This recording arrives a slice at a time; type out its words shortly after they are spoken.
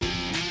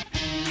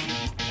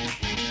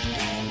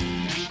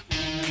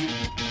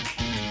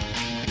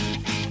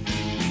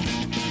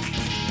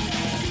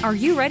Are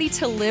you ready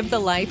to live the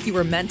life you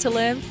were meant to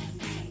live?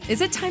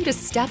 Is it time to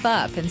step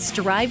up and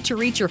strive to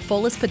reach your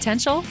fullest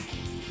potential?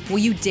 Will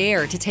you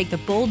dare to take the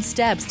bold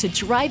steps to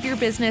drive your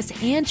business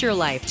and your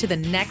life to the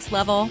next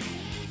level?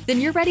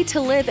 Then you're ready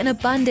to live in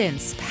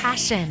abundance,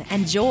 passion,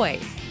 and joy.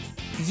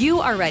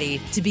 You are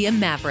ready to be a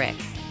maverick.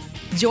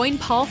 Join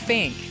Paul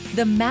Fink,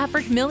 the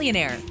Maverick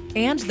Millionaire,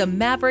 and the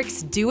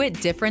Mavericks Do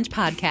It Different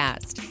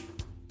podcast.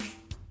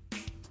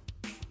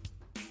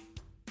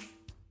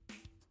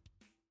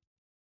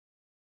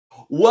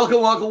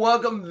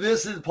 Welcome.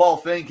 This is Paul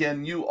Fink,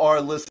 and you are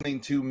listening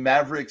to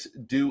Mavericks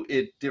Do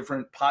It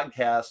Different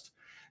podcast.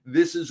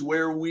 This is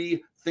where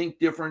we think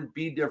different,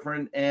 be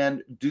different,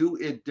 and do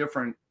it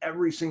different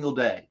every single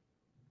day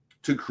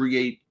to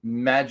create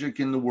magic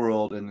in the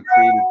world and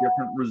create a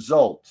different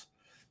result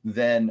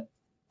than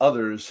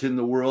others in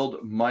the world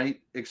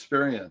might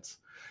experience.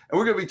 And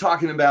we're going to be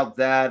talking about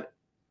that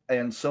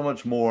and so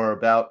much more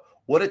about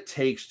what it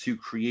takes to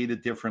create a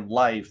different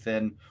life.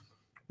 And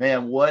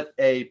man, what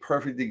a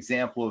perfect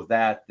example of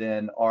that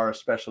than our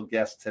special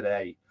guest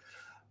today.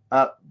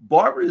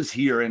 Barbara is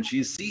here, and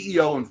she's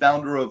CEO and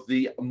founder of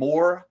the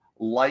More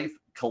Life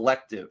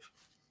Collective.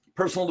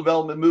 Personal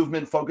development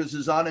movement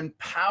focuses on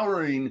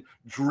empowering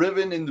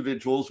driven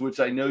individuals, which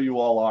I know you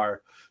all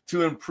are,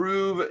 to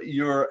improve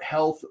your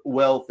health,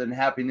 wealth, and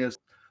happiness.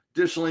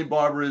 Additionally,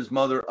 Barbara is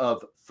mother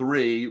of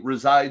 3,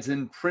 resides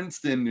in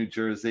Princeton, New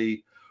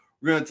Jersey.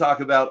 We're going to talk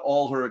about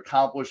all her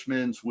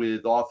accomplishments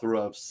with author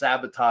of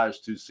Sabotage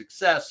to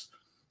Success,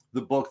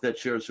 the book that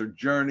shares her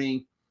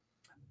journey,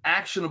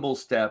 actionable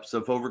steps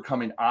of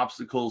overcoming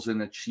obstacles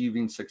and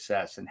achieving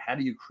success, and how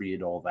do you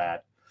create all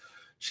that.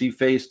 She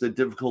faced a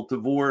difficult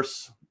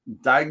divorce,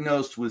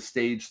 diagnosed with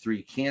stage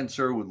 3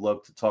 cancer. Would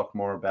love to talk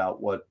more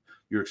about what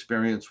your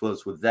experience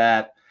was with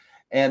that.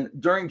 And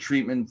during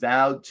treatment,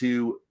 vowed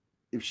to,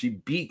 if she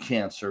beat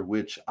cancer,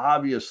 which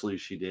obviously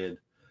she did,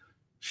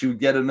 she would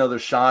get another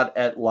shot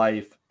at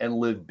life and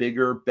live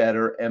bigger,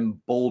 better,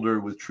 and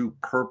bolder with true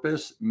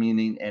purpose,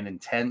 meaning, and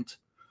intent.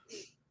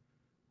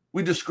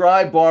 We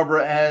describe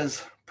Barbara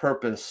as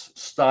purpose,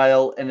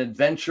 style, and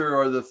adventure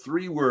are the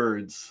 3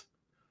 words.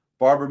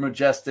 Barbara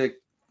Majestic,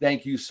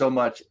 thank you so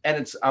much.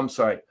 And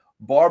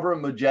Barbara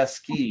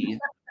Majeski,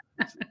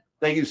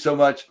 thank you so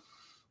much.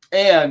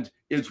 And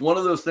it's one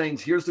of those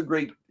things, here's the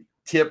great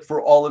tip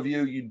for all of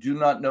you. You do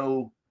not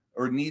know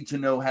or need to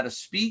know how to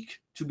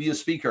speak to be a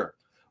speaker.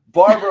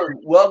 Barbara,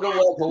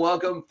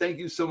 welcome. Thank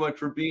you so much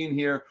for being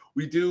here.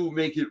 We do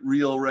make it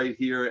real right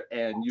here,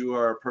 and you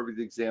are a perfect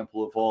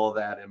example of all of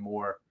that and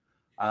more.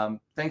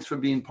 Thanks for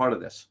being part of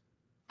this.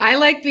 I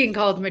like being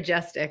called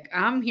Majestic.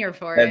 I'm here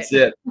for it. That's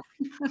it.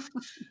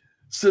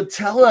 So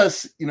tell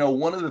us,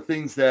 one of the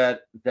things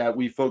that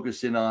we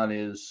focus in on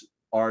is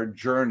our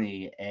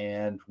journey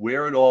and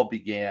where it all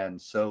began.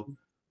 So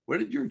where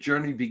did your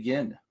journey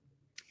begin?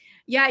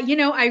 Yeah,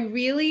 I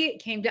really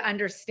came to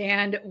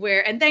understand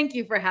and thank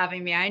you for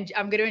having me.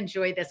 I'm going to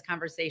enjoy this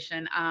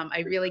conversation.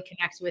 I really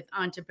connect with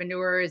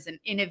entrepreneurs and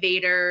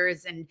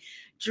innovators and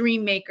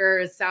dream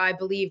makers. So I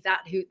believe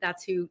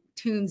that's who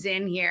tunes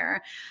in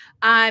here.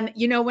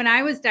 When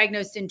I was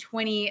diagnosed in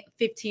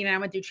 2015, and I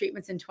went through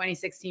treatments in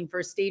 2016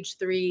 for stage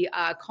 3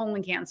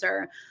 colon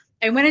cancer,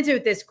 I went into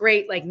this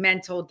great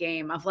mental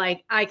game of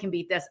I can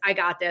beat this. I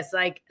got this.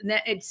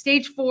 At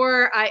stage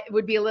 4, I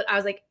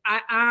was like,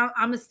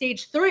 I'm a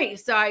stage 3.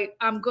 So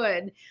I'm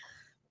good.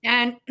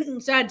 And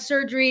so I had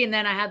surgery, and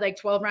then I had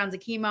 12 rounds of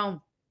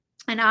chemo.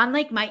 And on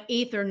my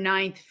 8th or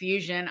 9th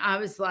fusion, I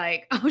was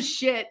like, oh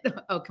shit.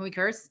 Oh, can we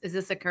curse? Is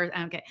this a curse?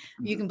 Okay.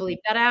 You can bleep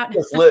that out.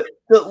 Just live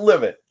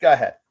it. Go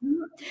ahead.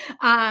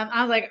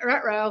 I was like,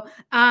 ruh-roh.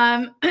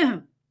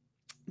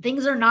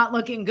 Things are not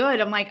looking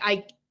good. I'm like,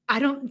 I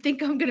don't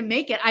think I'm going to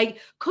make it. I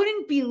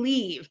couldn't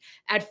believe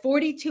at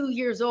 42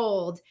 years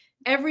old,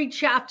 every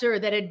chapter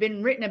that had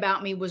been written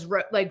about me was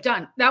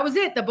done. That was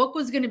it. The book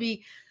was going to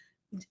be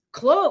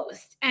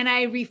closed. And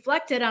I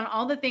reflected on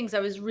all the things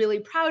I was really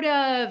proud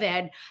of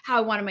and how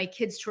I wanted my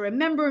kids to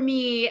remember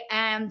me.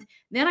 And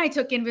then I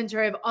took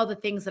inventory of all the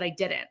things that I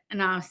didn't.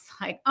 And I was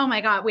like, oh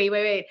my God,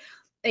 wait.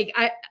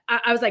 I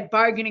was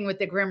bargaining with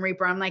the Grim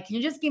Reaper. I'm like, can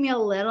you just give me a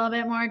little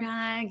bit more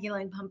time? Can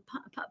you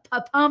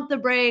pump the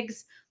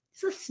brakes?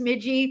 It's a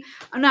smidgy.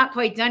 I'm not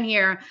quite done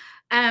here.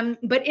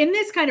 But in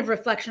this kind of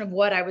reflection of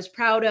what I was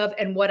proud of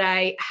and what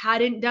I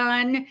hadn't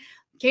done,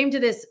 came to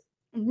this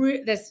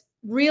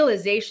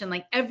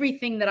realization,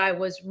 everything that I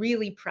was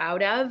really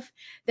proud of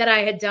that I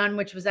had done,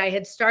 which was I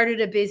had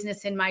started a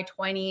business in my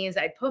 20s.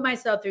 I put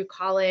myself through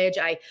college.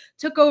 I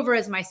took over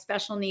as my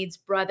special needs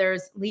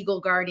brother's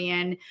legal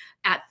guardian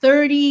at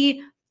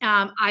 30.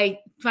 I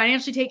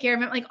financially take care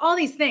of him, all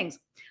these things.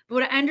 But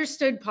what I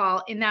understood,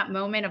 Paul, in that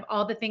moment of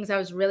all the things I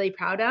was really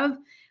proud of,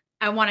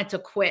 I wanted to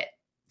quit.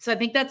 So I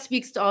think that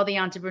speaks to all the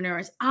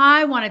entrepreneurs.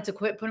 I wanted to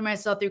quit putting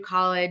myself through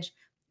college,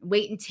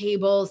 waiting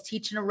tables,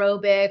 teaching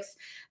aerobics.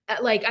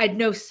 I had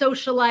no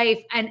social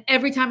life. And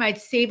every time I'd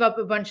save up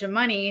a bunch of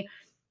money,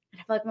 I'd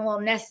have my little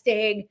nest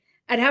egg.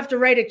 I'd have to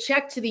write a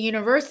check to the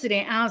university.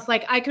 And I was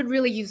like, I could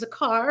really use a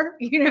car,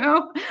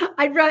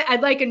 I'd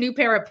like a new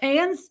pair of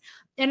pants.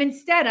 And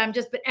instead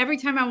but every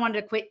time I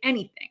wanted to quit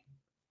anything,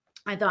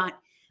 I thought,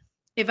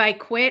 if I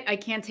quit, I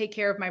can't take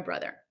care of my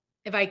brother.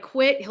 If I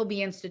quit, he'll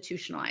be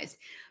institutionalized.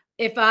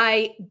 If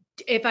I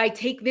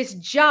take this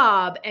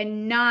job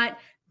and not,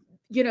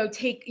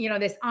 take,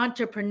 this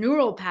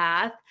entrepreneurial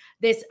path,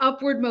 this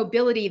upward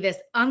mobility, this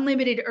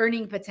unlimited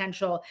earning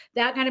potential,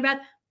 that kind of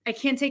path, I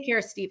can't take care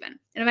of Stephen.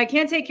 And if I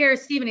can't take care of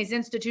Stephen, he's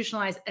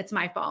institutionalized. It's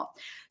my fault.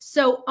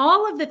 So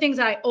all of the things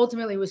I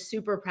ultimately was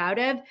super proud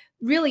of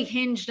really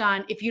hinged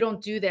on, if you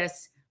don't do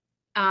this,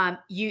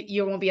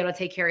 you won't be able to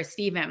take care of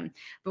Stephen.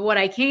 But what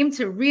I came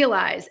to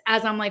realize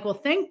as I'm like, well,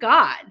 thank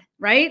God,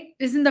 right?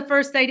 Isn't the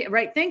first idea,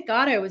 right? Thank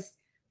God I was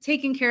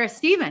taking care of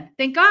Stephen.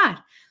 Thank God.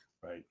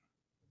 Right.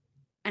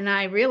 And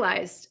I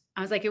realized,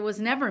 I was like, it was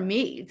never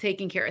me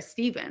taking care of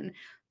Stephen.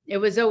 It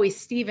was always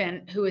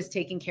Stephen who was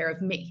taking care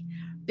of me,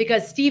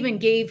 because Stephen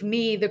gave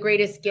me the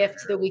greatest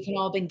gift that we can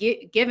all been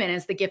given,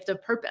 is the gift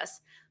of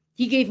purpose.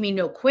 He gave me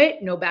no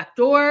quit, no back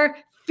door,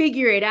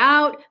 figure it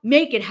out,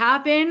 make it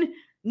happen.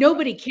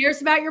 Nobody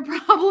cares about your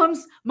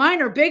problems.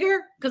 Mine are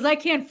bigger because I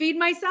can't feed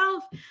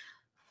myself.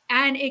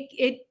 And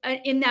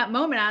in that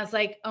moment, I was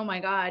like, oh my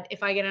God,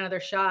 if I get another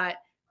shot,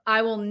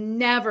 I will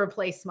never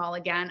play small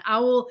again. I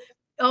will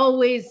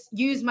always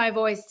use my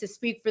voice to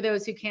speak for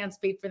those who can't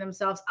speak for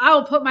themselves. I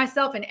will put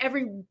myself in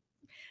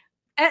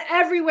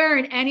everywhere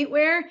and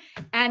anywhere.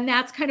 And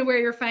that's kind of where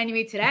you're finding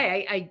me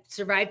today. I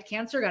survived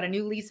cancer, got a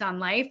new lease on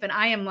life, and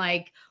I am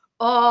like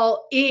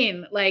all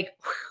in, like,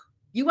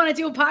 you want to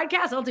do a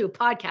podcast? I'll do a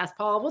podcast,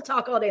 Paul. We'll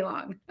talk all day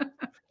long. And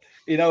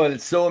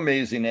it's so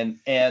amazing.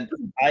 And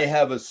I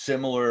have a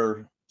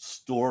similar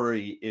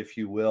story, if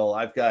you will.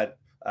 I've got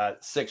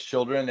 6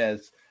 children,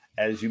 as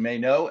you may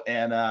know.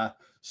 And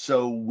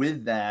so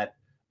with that,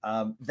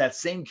 that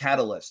same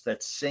catalyst,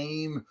 that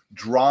same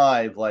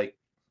drive, like,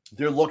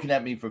 they're looking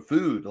at me for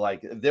food,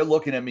 like they're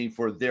looking at me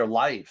for their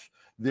life,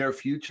 their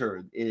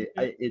future.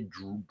 It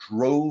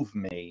drove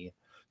me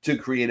to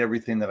create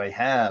everything that I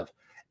have.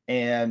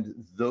 And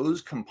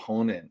those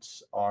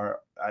components I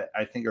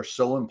think are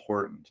so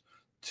important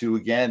to,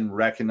 again,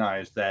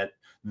 recognize that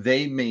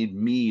they made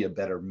me a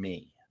better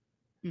me,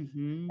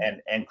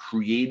 and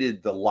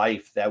created the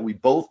life that we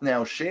both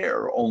now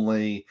share.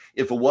 Only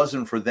if it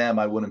wasn't for them,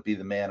 I wouldn't be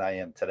the man I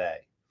am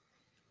today.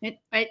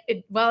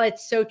 Well,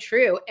 it's so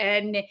true.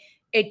 And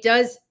it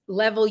does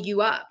level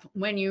you up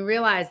when you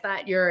realize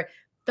that your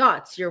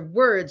thoughts, your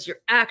words, your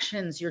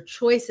actions, your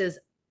choices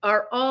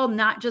are all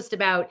not just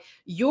about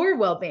your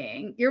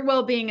well-being. Your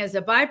well-being is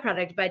a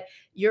byproduct, but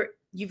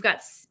you've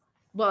got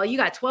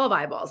 12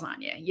 eyeballs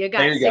on you. You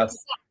got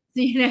 6,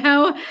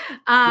 all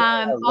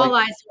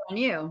eyes are on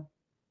you.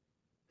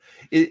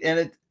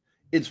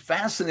 It's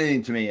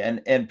fascinating to me.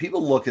 And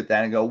people look at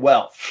that and go,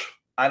 well,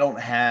 I don't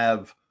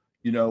have,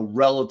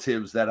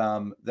 relatives that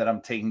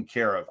I'm taking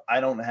care of. I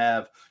don't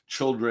have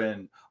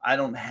children. I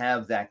don't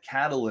have that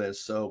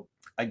catalyst. So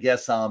I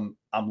guess I'm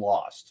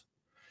lost.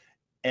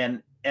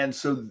 And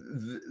so,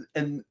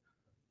 and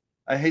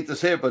I hate to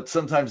say it, but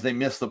sometimes they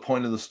miss the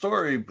point of the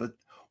story. But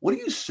what do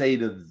you say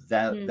to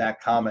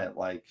that comment?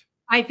 Like,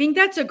 I think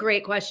that's a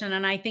great question.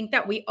 And I think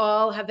that we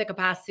all have the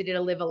capacity to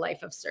live a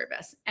life of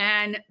service,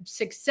 and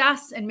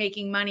success and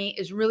making money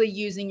is really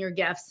using your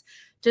gifts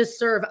to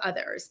serve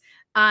others.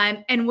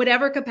 And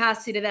whatever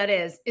capacity that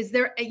is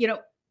there,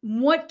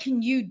 what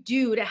can you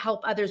do to help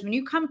others when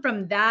you come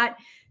from that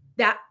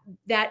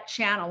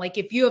channel? Like,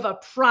 if you have a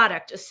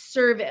product, a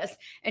service,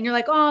 and you're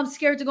like, oh, I'm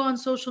scared to go on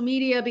social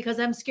media because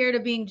I'm scared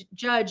of being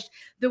judged.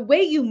 The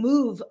way you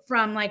move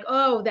from, like,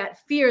 oh,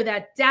 that fear,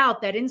 that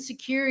doubt, that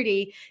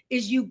insecurity,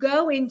 is you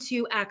go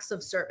into acts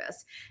of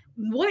service.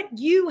 What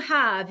you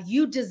have,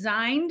 you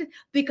designed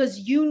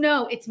because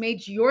it's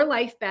made your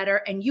life better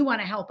and you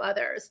want to help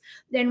others.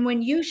 Then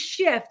when you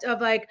shift of,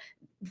 like,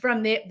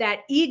 from that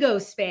ego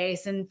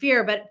space and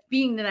fear, but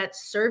being in that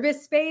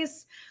service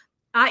space,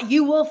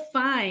 you will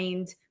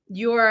find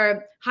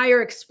your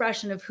higher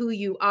expression of who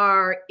you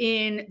are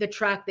in the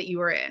track that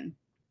you are in.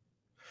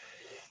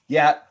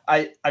 Yeah,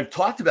 I've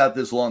talked about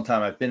this a long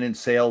time. I've been in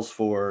sales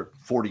for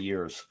 40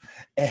 years.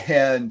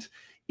 And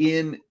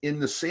in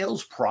the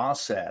sales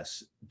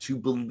process, to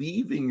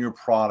believe in your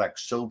product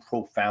so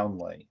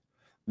profoundly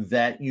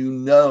that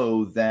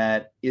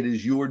that it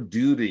is your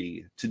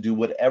duty to do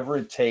whatever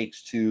it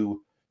takes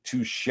to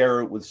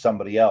share it with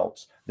somebody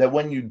else, that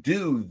when you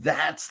do,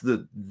 that's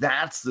the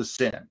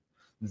sin.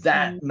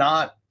 That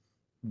not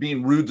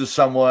being rude to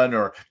someone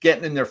or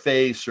getting in their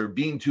face or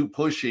being too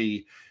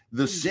pushy.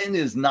 The sin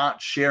is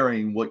not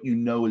sharing what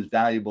is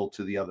valuable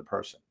to the other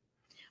person.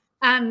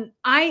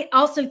 I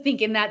also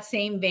think in that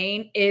same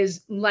vein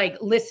is, like,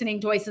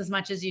 listening twice as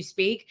much as you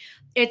speak.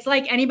 It's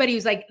like anybody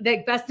who's, like,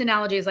 the best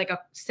analogy is like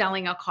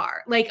selling a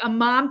car. Like, a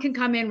mom can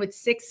come in with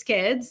 6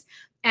 kids,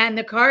 and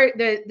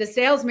the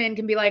salesman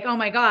can be like, oh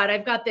my God,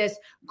 I've got this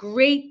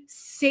great,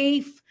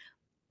 safe,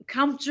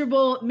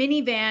 comfortable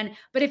minivan.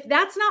 But if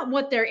that's not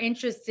what they're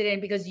interested in,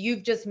 because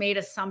you've just made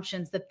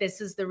assumptions that this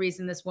is the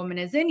reason this woman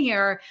is in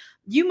here,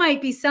 you might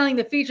be selling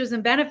the features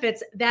and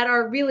benefits that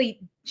are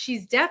really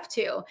she's deaf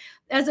to,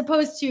 as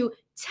opposed to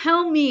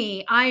Tell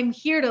me. I'm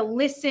here to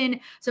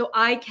listen so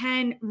I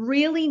can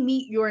really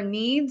meet your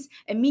needs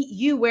and meet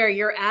you where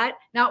you're at,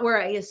 not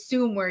where I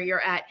assume where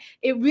you're at.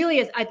 It really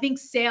is. I think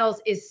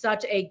sales is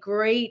such a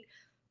great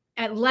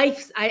at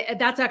life.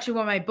 That's actually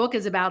what my book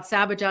is about.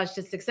 Sabotage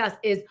to Success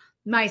is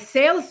my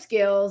sales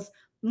skills,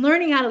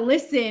 learning how to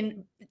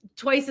listen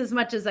twice as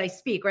much as I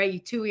speak, right? You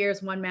 2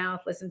 ears, 1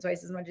 mouth, listen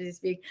twice as much as you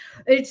speak.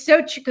 It's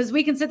so true, because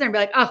we can sit there and be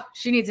like, oh,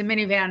 she needs a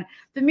minivan.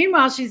 But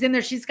meanwhile, she's in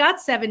there. She's got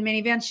 7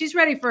 minivans. She's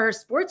ready for her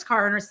sports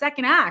car in her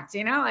second act,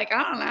 like,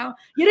 I don't know.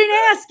 You didn't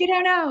ask, you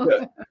don't know.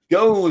 Yeah.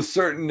 Go with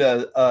certain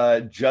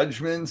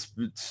judgments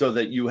so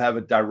that you have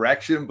a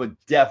direction, but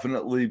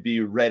definitely be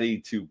ready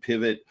to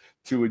pivot,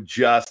 to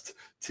adjust,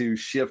 to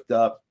shift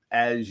up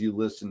as you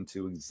listen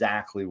to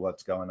exactly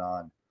what's going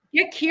on.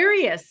 Get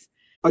curious.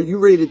 Are you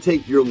ready to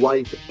take your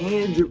life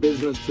and your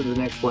business to the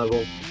next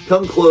level?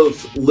 Come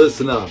close,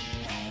 listen up,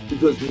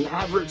 because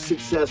Maverick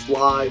Success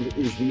Live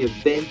is the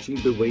event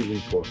you've been waiting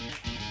for.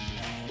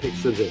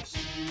 Picture this: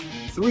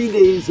 3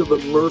 days of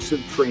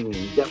immersive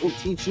training that will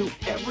teach you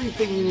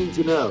everything you need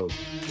to know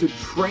to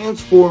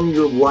transform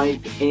your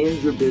life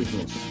and your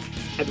business.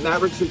 At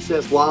Maverick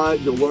Success Live,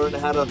 you'll learn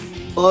how to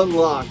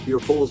unlock your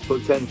fullest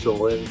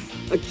potential and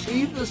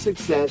achieve the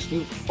success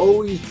you've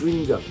always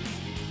dreamed of.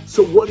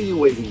 So what are you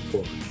waiting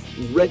for?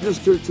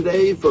 Register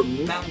today for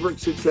Maverick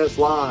Success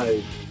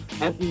Live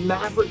at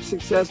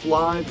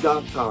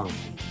MaverickSuccessLive.com.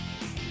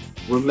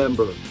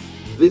 Remember,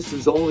 this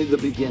is only the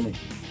beginning.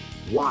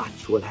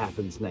 Watch what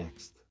happens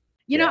next.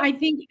 I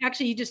think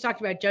actually you just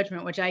talked about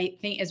judgment, which I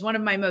think is one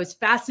of my most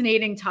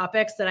fascinating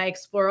topics that I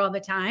explore all the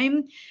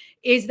time,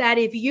 is that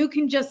if you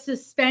can just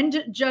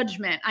suspend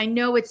judgment, I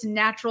know it's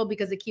natural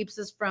because it keeps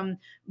us from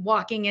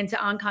walking into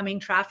oncoming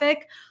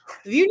traffic.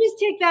 If you just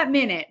take that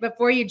minute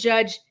before you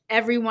judge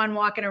everyone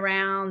walking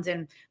around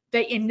and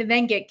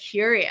then get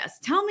curious.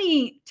 Tell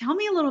me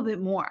a little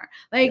bit more.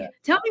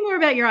 Tell me more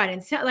about your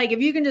audience. Like,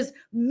 if you can just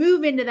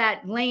move into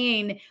that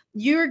lane,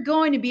 you're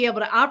going to be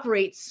able to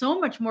operate so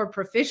much more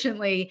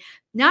proficiently,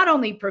 not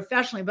only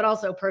professionally, but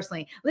also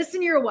personally. Listen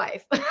to your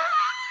wife.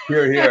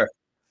 Here.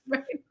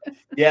 Right.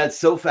 Yeah, it's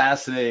so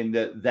fascinating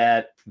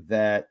that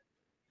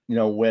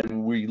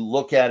when we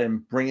look at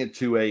and bring it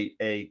to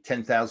a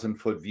 10,000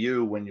 foot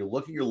view, when you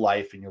look at your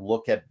life and you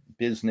look at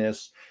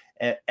business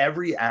and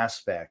every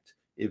aspect,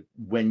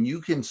 when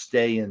you can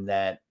stay in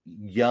that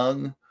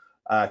young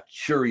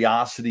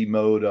curiosity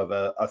mode of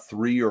a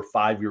 3 or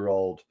 5 year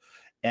old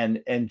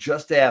and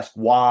just ask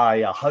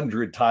why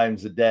 100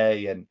 times a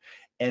day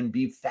and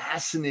be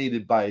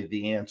fascinated by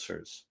the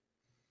answers.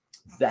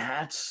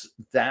 That's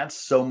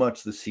so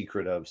much the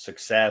secret of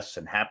success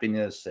and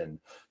happiness and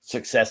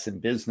success in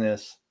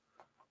business.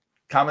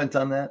 Comment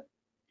on that?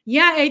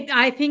 Yeah,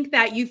 I think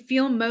that you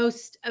feel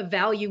most of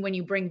value when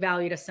you bring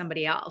value to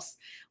somebody else.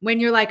 When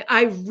you're like,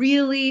 I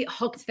really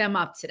hooked them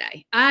up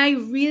today. I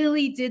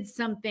really did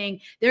something.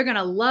 They're going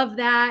to love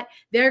that.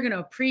 They're going to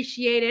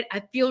appreciate it.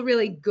 I feel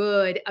really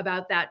good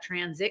about that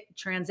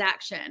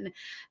transaction.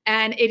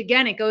 And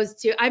it goes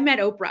to, I met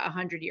Oprah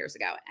 100 years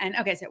ago. And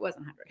okay, so it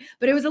wasn't 100,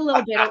 but it was a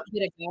little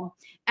bit ago.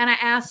 And I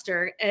asked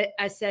her,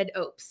 I said,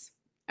 oops.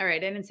 All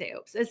right, I didn't say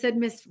oops. I said,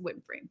 Miss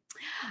Winfrey,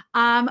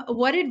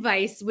 what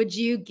advice would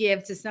you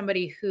give to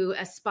somebody who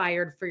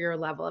aspired for your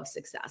level of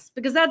success?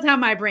 Because that's how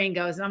my brain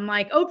goes. And I'm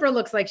like, Oprah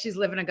looks like she's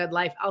living a good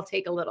life. I'll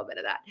take a little bit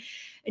of that.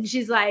 And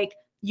she's like,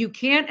 you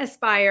can't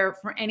aspire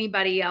for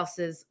anybody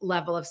else's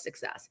level of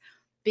success,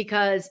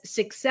 because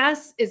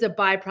success is a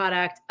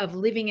byproduct of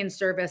living in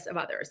service of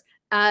others,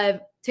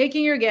 of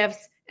taking your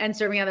gifts and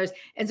serving others.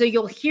 And so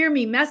you'll hear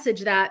me message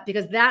that,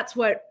 because that's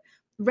what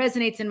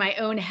resonates in my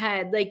own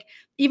head. Like,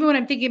 even when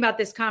I'm thinking about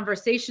this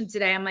conversation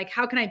today, I'm like,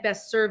 how can I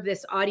best serve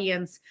this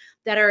audience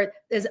that are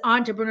as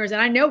entrepreneurs? And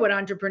I know what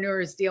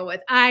entrepreneurs deal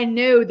with. I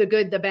know the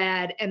good, the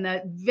bad, and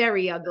the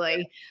very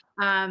ugly.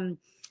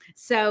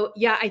 So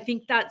yeah, I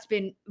think that's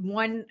been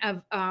one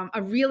of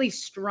a really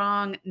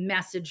strong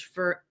message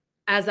for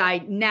as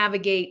I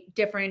navigate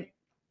different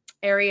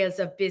areas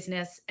of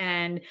business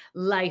and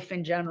life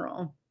in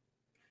general.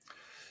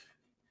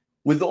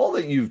 With all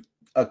that you've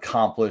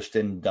accomplished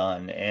and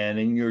done and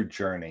in your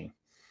journey,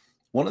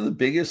 one of the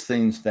biggest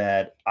things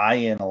that I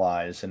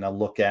analyze and I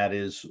look at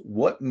is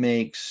what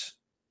makes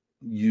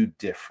you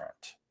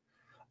different.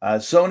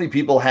 So many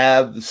people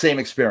have the same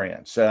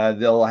experience.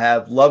 They'll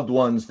have loved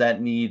ones that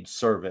need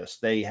service.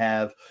 They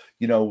have,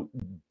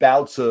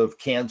 bouts of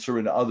cancer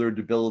and other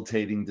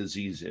debilitating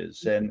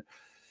diseases, and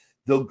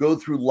they'll go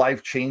through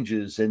life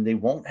changes and they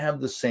won't have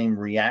the same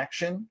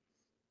reaction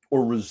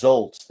or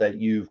results that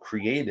you've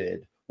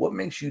created. What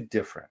makes you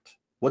different?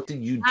 What did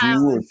you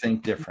do or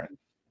think different?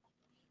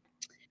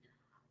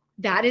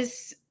 That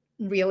is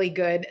really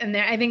good. And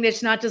I think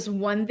there's not just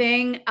one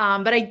thing,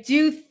 but I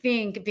do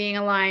think being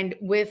aligned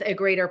with a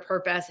greater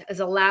purpose has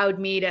allowed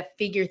me to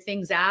figure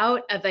things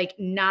out of like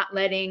not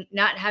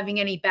having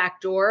any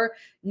backdoor,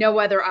 no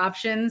other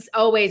options,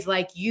 always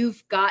like,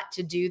 you've got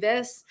to do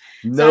this.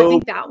 So I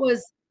think that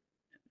was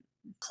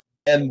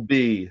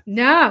MB.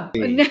 no.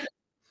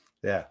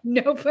 Yeah.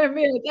 No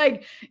family.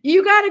 Like,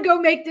 you got to go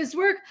make this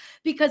work,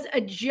 because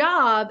a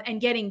job and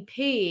getting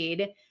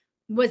paid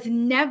was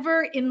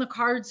never in the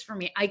cards for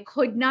me. I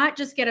could not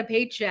just get a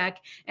paycheck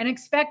and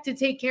expect to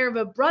take care of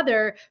a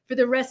brother for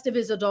the rest of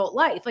his adult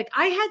life. Like,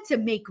 I had to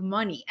make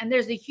money. And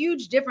there's a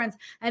huge difference.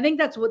 I think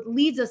that's what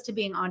leads us to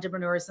being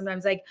entrepreneurs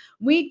sometimes. Like,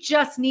 we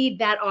just need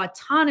that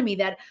autonomy,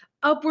 that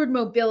upward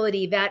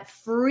mobility, that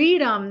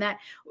freedom, that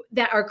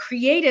our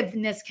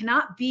creativeness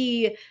cannot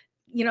be,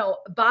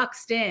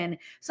 boxed in.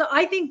 So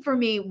I think for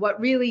me, what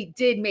really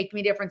did make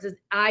me difference is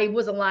I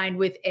was aligned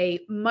with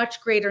a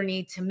much greater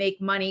need to make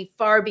money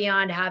far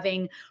beyond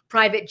having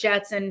private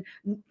jets and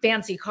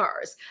fancy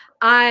cars.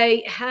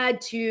 I had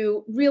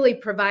to really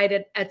provide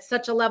it at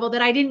such a level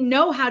that I didn't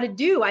know how to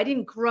do. I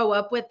didn't grow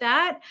up with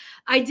that.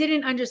 I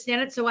didn't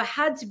understand it. So I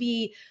had to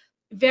be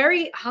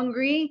very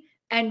hungry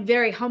and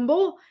very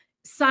humble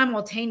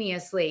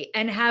simultaneously,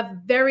 and have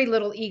very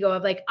little ego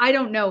of like, I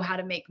don't know how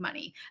to make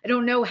money. I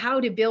don't know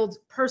how to build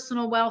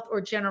personal wealth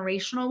or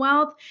generational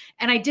wealth.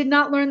 And I did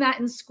not learn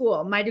that in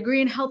school. My degree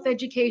in health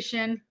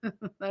education, I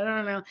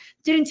don't know,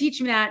 didn't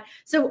teach me that.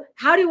 So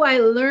how do I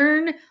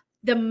learn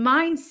the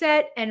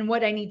mindset and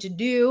what I need to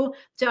do?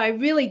 So I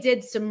really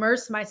did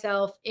submerge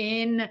myself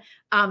in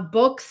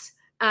books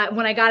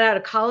when I got out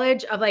of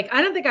college, of like,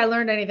 I don't think I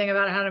learned anything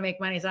about how to make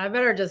money, so I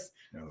better just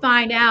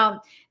find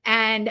out.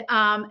 And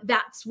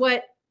that's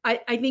what I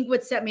think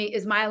what set me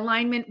is my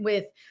alignment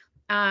with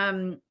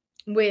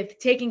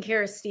taking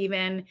care of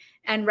Stephen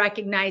and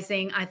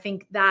recognizing, I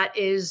think that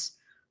is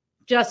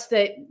just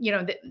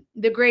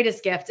the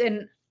greatest gift.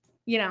 And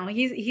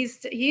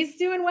he's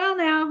doing well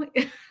now.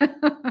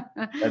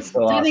 That's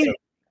so awesome.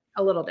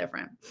 A little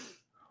different.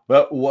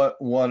 Well,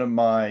 one of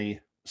my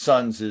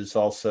sons is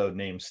also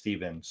named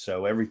Stephen,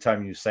 so every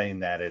time you're saying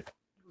that, it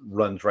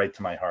runs right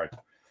to my heart.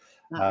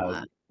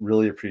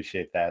 Really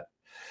appreciate that.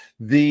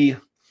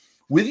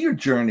 With your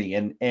journey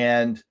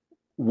and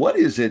what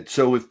is it?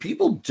 So if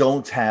people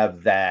don't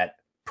have that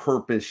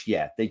purpose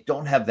yet, they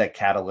don't have that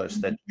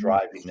catalyst that's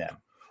driving them,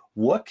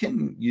 what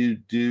can you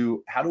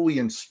do? How do we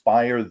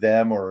inspire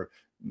them, or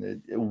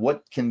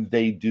what can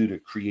they do to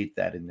create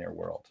that in their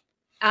world?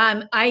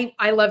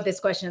 I love this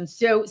question.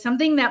 So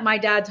something that my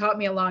dad taught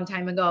me a long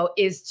time ago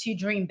is to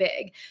dream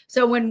big.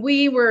 So when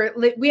we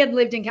had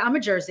lived I'm a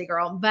Jersey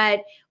girl,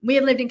 but we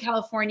had lived in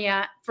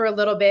California for a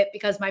little bit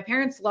because my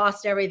parents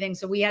lost everything.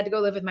 So we had to go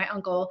live with my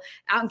uncle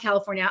out in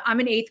California. I'm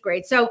in 8th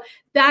grade. So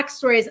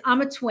backstory is I'm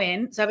a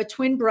twin. So I have a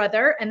twin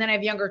brother, and then I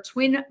have younger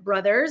twin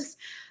brothers.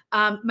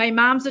 My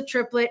mom's a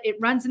triplet. It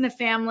runs in the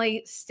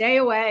family. Stay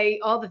away,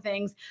 all the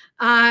things.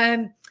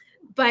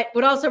 But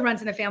what also runs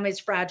in the family is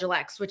Fragile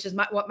X, which is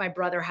what my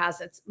brother has.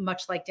 It's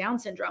much like Down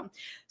syndrome.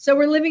 So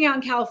we're living out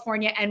in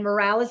California, and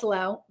morale is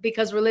low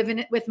because we're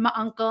living with my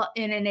uncle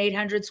in an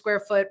 800 square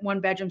foot,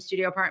 1-bedroom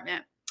studio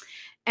apartment.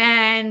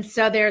 And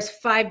so there's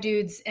 5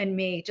 dudes and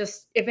me,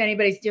 just if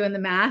anybody's doing the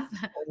math.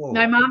 Oh.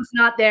 My mom's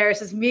not there. It's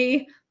just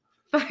me.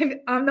 5.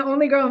 I'm the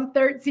only girl. I'm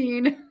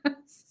 13.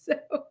 So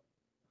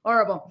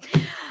horrible.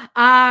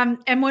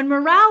 And when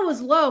morale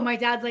was low, my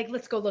dad's like,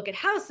 let's go look at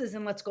houses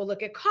and let's go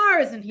look at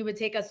cars. And he would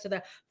take us to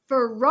the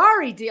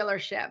Ferrari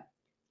dealership.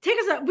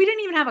 We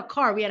didn't even have a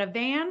car. We had a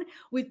van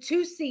with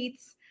 2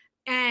 seats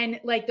and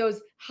like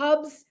those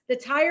hubs, the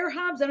tire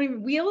hubs, I don't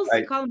even wheels.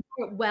 Right. They call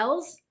them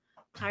wells,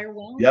 tire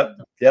wells.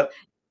 Yep.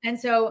 And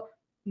so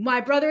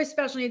my brother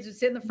special needs would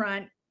sit in the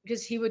front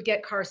because he would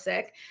get car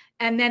sick.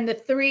 And then the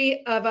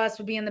 3 of us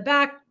would be in the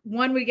back.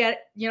 1 would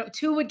get,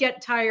 2 would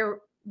get tire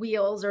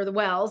wheels or the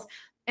wells,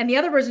 and the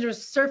other person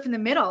was surf in the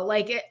middle,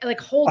 like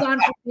hold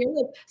on for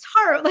it's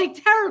hard, like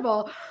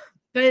terrible,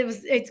 but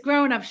it's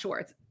growing up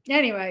shorts.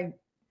 Anyway,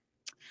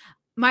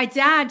 my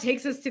dad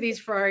takes us to these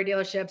Ferrari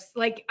dealerships.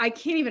 Like, I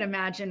can't even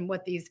imagine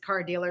what these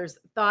car dealers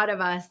thought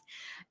of us.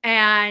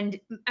 And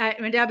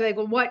my dad would be like,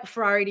 well, what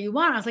Ferrari do you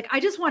want? I was like, I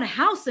just want a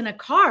house and a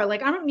car.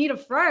 Like, I don't need a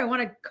Ferrari. I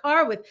want a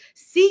car with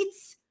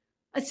seats.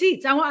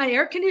 I want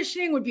air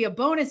conditioning would be a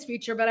bonus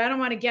feature, but I don't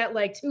want to get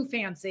like too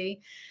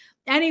fancy.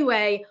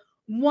 Anyway,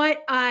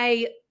 what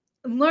I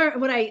learned,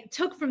 what I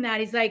took from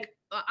that is like,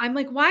 I'm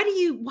like, why do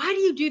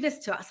you do this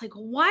to us? Like,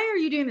 why are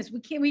you doing this?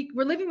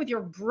 We're living with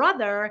your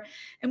brother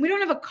and we don't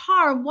have a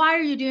car. Why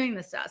are you doing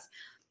this to us?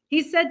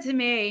 He said to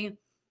me,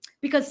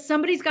 because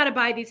somebody's got to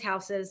buy these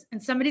houses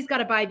and somebody's got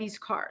to buy these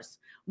cars.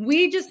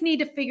 We just need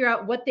to figure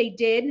out what they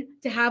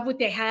did to have what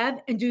they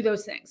have and do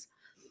those things.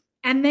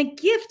 And the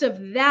gift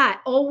of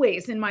that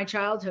always in my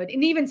childhood,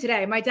 and even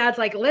today, my dad's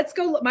like, let's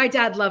go. My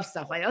dad loves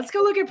stuff like that. Let's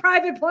go look at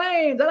private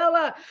planes. Blah, blah,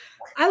 blah.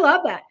 I love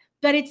that.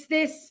 But it's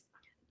this,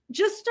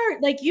 just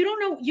start, like, you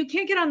don't know, you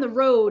can't get on the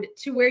road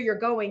to where you're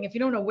going if you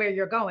don't know where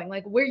you're going.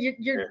 Like, where you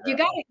got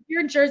to, if you're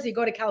in Jersey,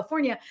 go to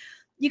California,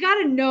 you got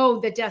to know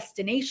the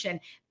destination.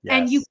 Yes.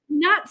 And you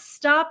cannot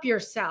stop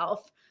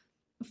yourself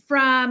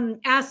from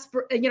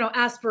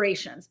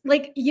aspirations.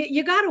 Like,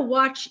 you got to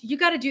watch, you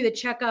got to do the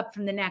checkup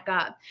from the neck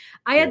up.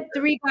 I had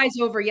 3 guys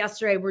over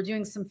yesterday. We're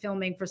doing some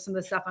filming for some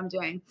of the stuff I'm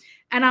doing.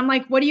 And I'm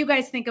like, what do you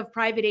guys think of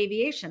private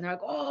aviation? They're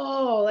like,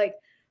 oh, like,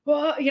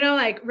 well,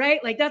 like,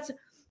 right. Like,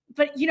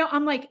 but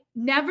I'm like,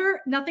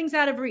 nothing's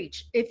out of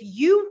reach. If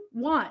you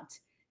want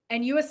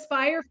and you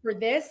aspire for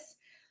this,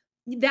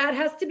 that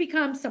has to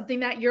become something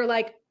that you're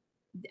like,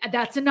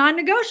 that's a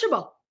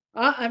non-negotiable.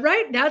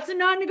 Right? That's a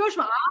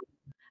non-negotiable.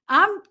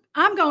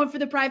 I'm going for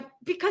the private,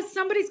 because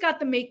somebody's got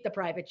to make the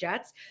private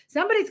jets.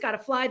 Somebody's got to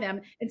fly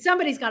them, and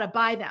somebody's got to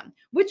buy them.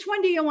 Which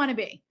one do you want to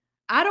be?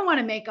 I don't want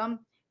to make them.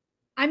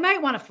 I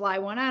might want to fly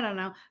one. I don't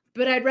know,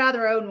 but I'd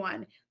rather own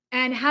one.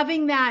 And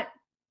having that,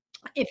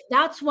 if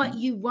that's what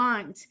you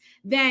want,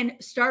 then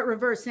start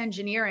reverse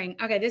engineering.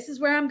 Okay, this is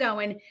where I'm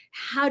going.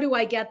 How do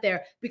I get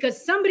there?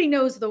 Because somebody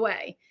knows the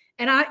way.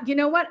 And you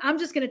know what? I'm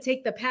just going to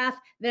take the path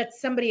that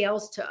somebody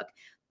else took,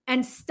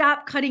 and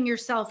stop cutting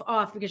yourself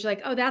off because you're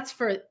like, oh, that's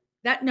for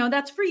that. No,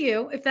 that's for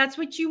you. If that's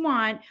what you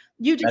want,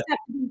 you just have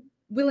to be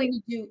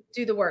willing to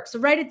do the work. So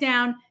write it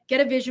down,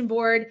 get a vision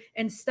board,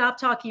 and stop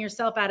talking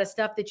yourself out of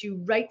stuff that you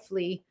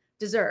rightfully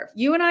deserve.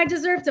 You and I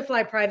deserve to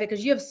fly private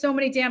because you have so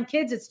many damn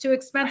kids. It's too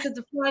expensive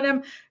to fly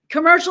them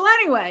commercial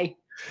anyway.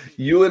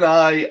 You and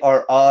I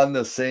are on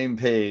the same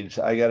page.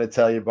 I got to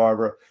tell you,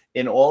 Barbara,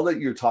 in all that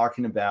you're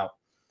talking about,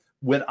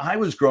 when I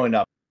was growing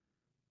up,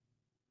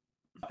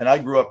 and I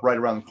grew up right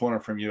around the corner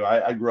from you.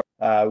 I grew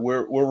up,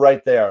 we're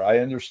right there. I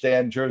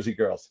understand Jersey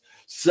girls.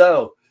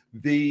 So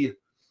when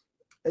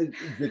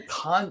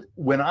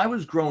I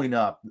was growing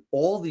up,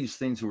 all these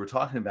things that we're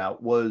talking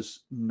about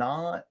was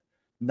not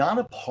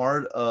a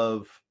part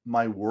of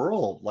my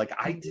world. Like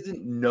I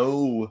didn't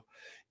know,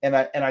 and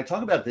I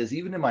talk about this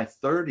even in my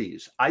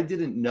 30s. I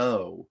didn't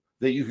know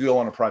that you could go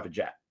on a private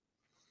jet.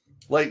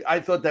 Like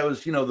I thought that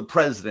was, the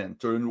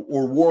president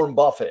or Warren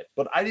Buffett,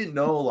 but I didn't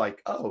know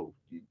like, oh,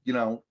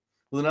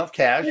 with enough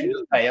cash, you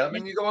just pay them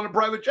and you go on a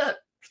private jet.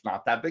 It's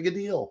not that big a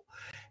deal.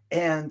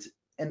 And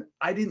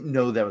I didn't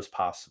know that was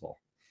possible.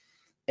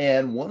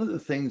 And one of the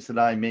things that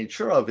I made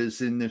sure of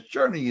is in this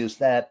journey is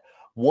that,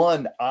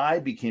 one, I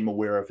became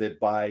aware of it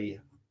by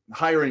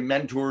hiring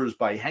mentors,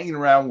 by hanging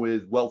around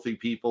with wealthy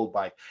people,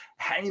 by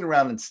hanging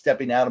around and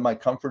stepping out of my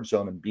comfort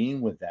zone and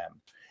being with them.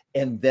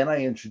 And then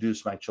I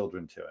introduced my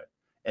children to it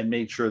and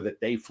made sure that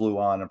they flew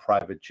on a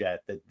private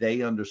jet, that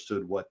they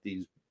understood what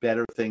these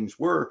better things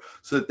were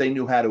so that they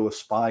knew how to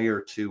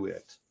aspire to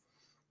it.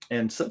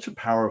 And such a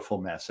powerful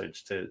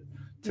message to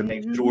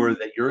make sure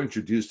that you're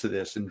introduced to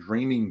this and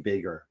dreaming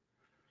bigger.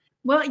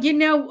 Well,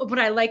 what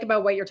I like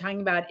about what you're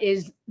talking about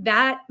is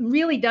that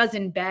really does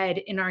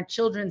embed in our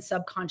children's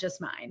subconscious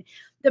mind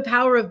the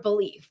power of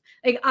belief.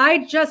 Like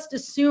I just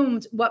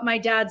assumed what my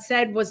dad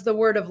said was the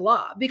word of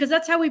law because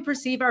that's how we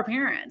perceive our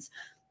parents.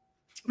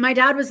 My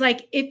dad was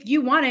like, if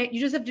you want it, you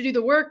just have to do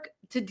the work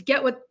to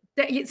get what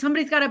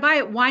somebody's got to buy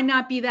it. Why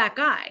not be that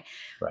guy?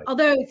 Right.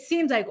 Although it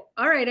seems like,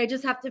 all right, I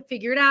just have to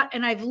figure it out.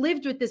 And I've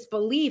lived with this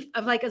belief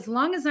of like, as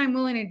long as I'm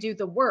willing to do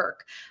the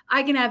work,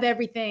 I can have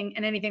everything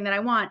and anything that I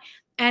want.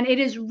 And it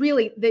is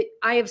really that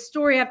I have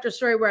story after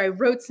story where I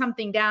wrote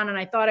something down and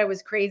I thought I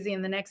was crazy.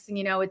 And the next thing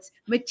you know, it's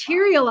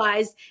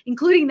materialized,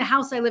 including the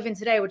house I live in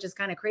today, which is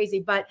kind of crazy.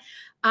 But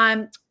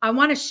I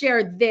want to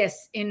share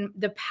this in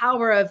the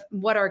power of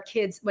what our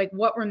kids, like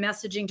what we're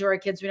messaging to our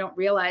kids. We don't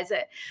realize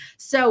it.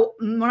 So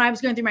when I was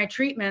going through my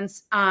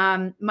treatments,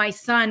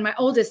 my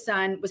oldest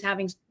son was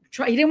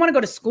he didn't want to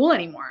go to school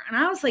anymore. And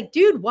I was like,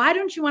 dude, why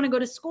don't you want to go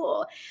to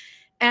school?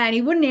 And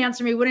he wouldn't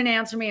answer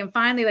me. And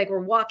finally, like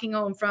we're walking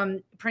home from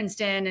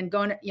Princeton and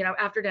going,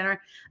 after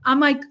dinner. I'm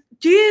like,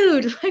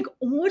 dude, like,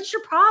 what's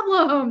your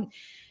problem?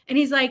 And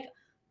he's like,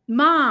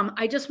 Mom,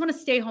 I just want to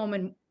stay home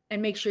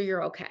and make sure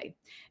you're okay.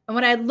 And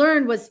what I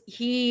learned was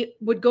he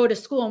would go to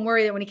school and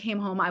worry that when he came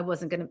home, I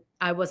wasn't going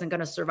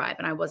to survive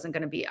and I wasn't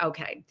going to be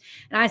okay.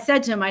 And I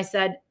said to him,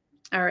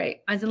 all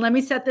right. I said, let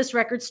me set this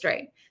record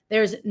straight.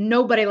 There's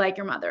nobody like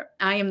your mother.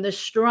 I am the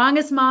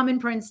strongest mom in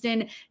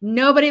Princeton.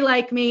 Nobody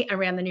like me. I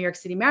ran the New York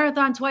City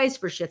Marathon twice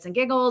for shits and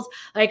giggles.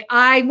 Like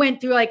I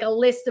went through like a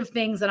list of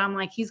things that I'm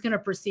like, he's going to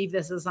perceive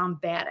this as I'm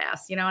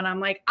badass, and I'm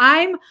like,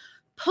 I'm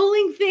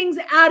pulling things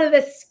out of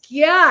the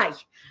sky.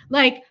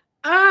 Like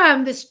but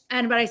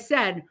I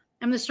said,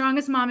 I'm the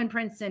strongest mom in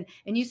Princeton.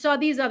 And you saw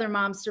these other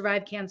moms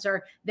survive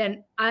cancer.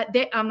 Then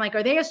I'm like,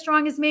 are they as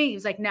strong as me? He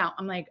was like, no.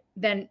 I'm like,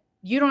 then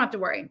you don't have to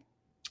worry.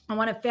 I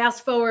want to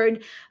fast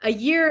forward a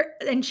year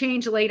and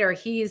change later.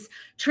 He's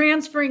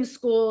transferring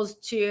schools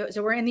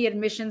so we're in the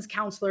admissions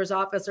counselor's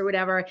office or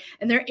whatever,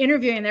 and they're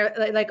interviewing. They're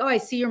like, oh, I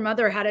see your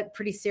mother had a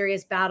pretty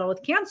serious battle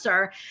with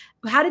cancer.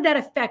 How did that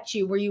affect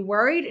you? Were you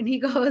worried? And he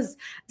goes,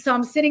 so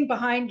I'm sitting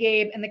behind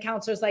Gabe and the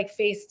counselor's like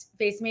face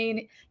me.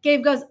 And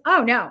Gabe goes,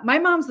 oh no, my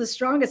mom's the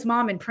strongest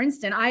mom in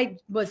Princeton. I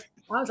was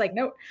like,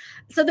 no.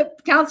 So the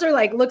counselor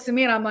like looks at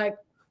me and I'm like,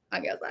 I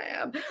guess I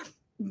am.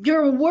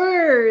 Your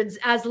words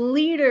as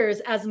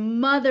leaders, as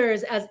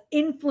mothers, as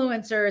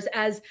influencers,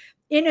 as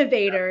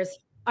innovators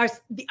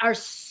are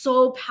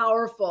so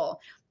powerful.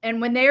 And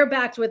when they are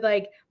backed with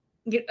like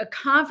a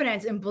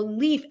confidence and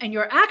belief in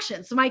your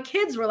actions. So my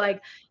kids were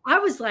like, I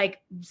was like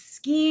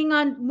skiing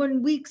on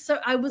 1 week. So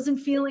I wasn't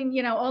feeling,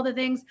 all the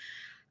things.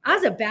 I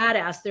was a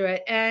badass through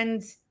it.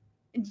 And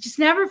just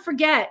never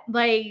forget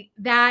like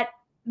that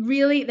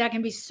really, that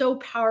can be so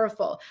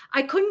powerful.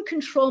 I couldn't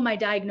control my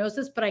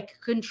diagnosis, but I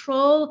could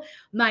control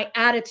my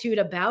attitude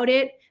about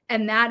it.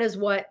 And that is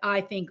what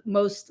I think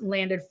most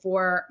landed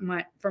for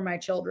my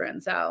children.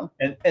 So,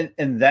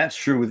 and that's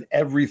true with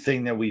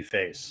everything that we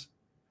face.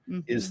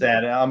 Is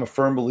that I'm a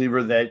firm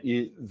believer that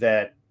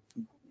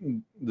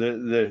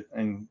the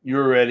and you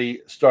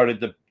already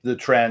started the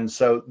trend.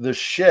 So the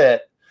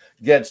shit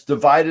gets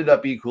divided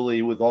up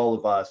equally with all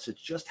of us.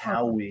 It's just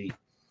how we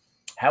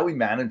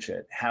manage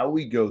it, how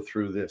we go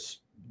through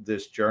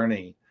this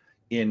journey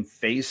in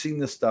facing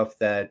the stuff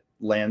that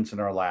lands in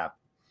our lap.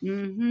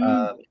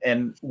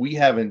 And we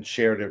haven't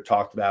shared or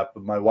talked about,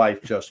 but my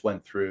wife just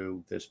went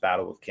through this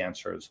battle with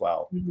cancer as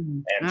well.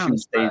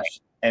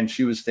 And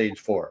she was stage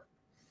 4.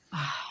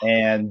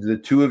 And the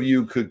two of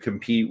you could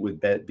compete with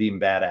being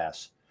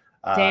badass.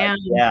 Damn.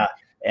 Yeah.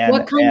 And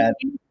what kind of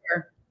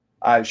cancer?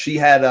 She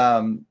had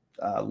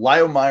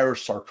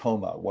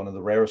leiomyosarcoma, one of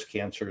the rarest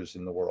cancers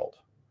in the world.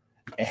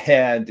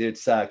 And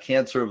it's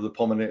cancer of the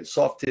pulmonary,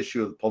 soft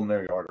tissue of the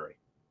pulmonary artery.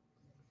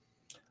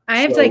 I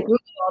have to Google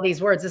all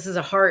these words. This is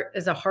a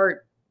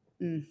heart.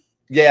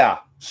 Yeah.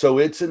 So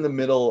it's in the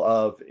middle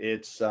of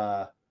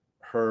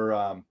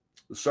her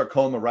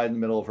sarcoma right in the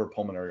middle of her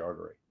pulmonary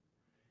artery.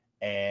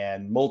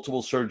 And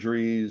multiple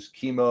surgeries,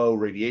 chemo,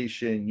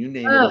 radiation, you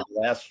name it, over the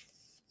last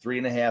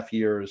 3.5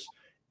 years.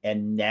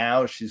 And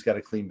now she's got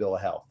a clean bill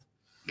of health.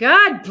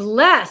 God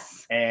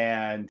bless.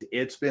 And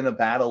it's been a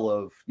battle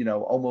of,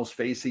 almost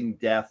facing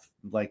death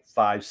like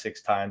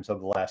 5-6 times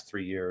over the last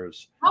 3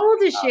 years. How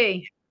old is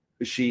she?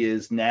 She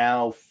is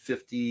now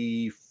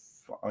 50.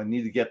 I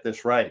need to get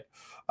this right.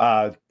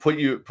 Put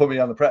me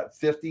on the prep.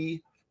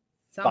 50.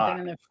 Something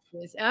in the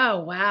 40s. Oh,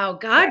 wow.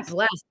 God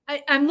bless.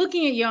 I'm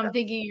looking at you. I'm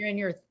thinking you're in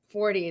your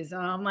 40s.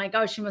 And I'm like,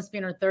 oh, she must be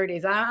in her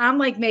 30s. I'm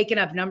like making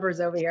up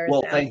numbers over here.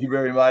 Well, thank you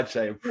very much.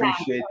 I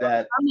appreciate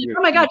that. I'm like,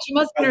 oh my God, she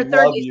must be in her 30s.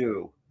 I love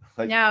you.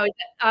 No,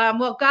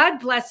 well, God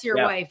bless your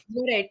wife.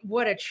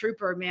 What a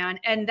trooper, man.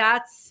 And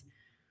that's,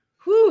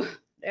 whew.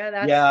 And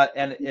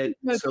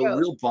it's a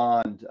real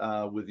bond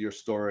with your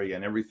story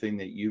and everything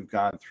that you've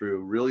gone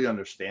through. Really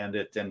understand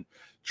it and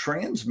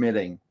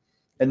transmitting.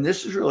 And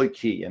this is really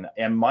key.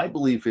 And my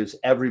belief is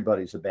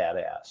everybody's a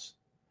badass.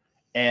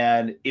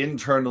 And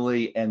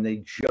internally, and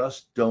they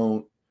just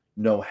don't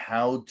know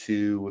how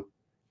to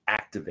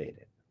activate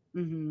it.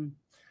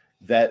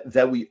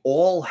 That we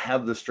all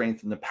have the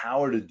strength and the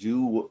power to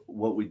do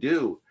what we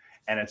do,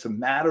 and it's a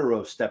matter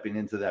of stepping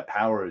into that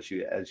power as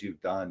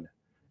you've done,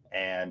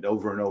 and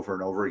over and over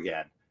and over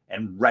again,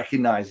 and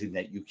recognizing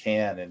that you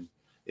can. And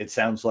it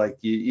sounds like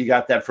you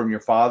got that from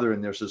your father,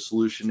 and there's a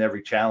solution to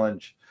every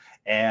challenge,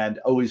 and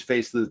always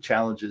face the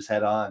challenges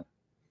head on.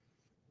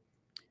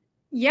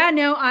 Yeah,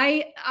 no,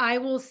 I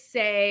will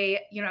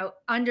say,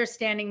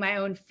 understanding my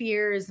own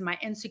fears, my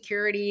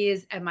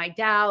insecurities, and my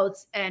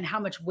doubts, and how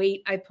much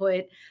weight I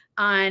put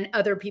on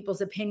other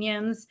people's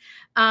opinions,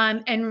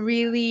 and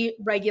really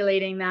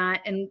regulating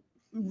that and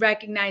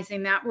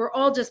recognizing that we're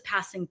all just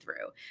passing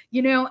through,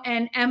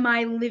 and am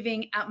I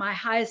living at my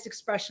highest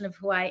expression of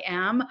who I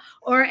am,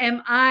 or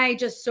am I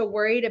just so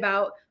worried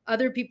about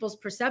other people's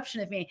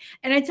perception of me?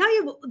 And I tell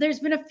you,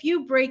 there's been a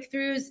few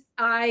breakthroughs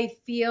I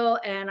feel,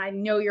 and I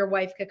know your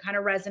wife could kind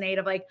of resonate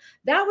of like,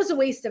 that was a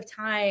waste of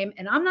time,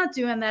 and I'm not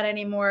doing that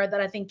anymore,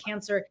 that I think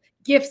cancer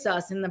gifts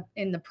us in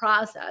the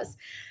process.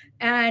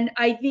 And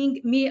I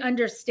think me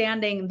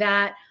understanding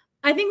that,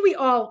 I think we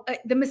all,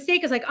 the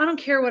mistake is like, I don't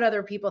care what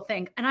other people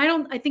think. And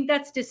I think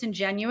that's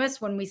disingenuous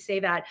when we say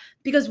that,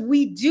 because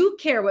we do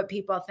care what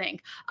people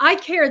think. I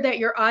care that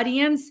your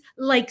audience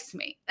likes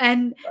me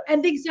and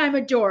thinks I'm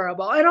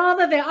adorable and all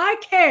of that. I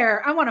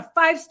care. I want a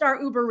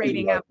 5-star Uber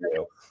rating after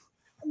it.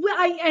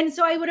 And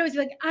so I would always be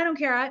like, I don't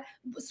care. I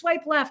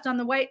swipe left on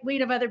the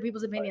weight of other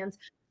people's opinions.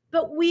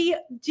 But we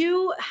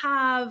do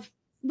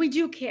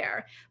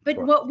care. But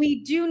what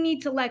we do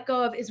need to let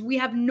go of is we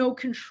have no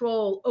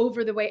control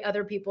over the way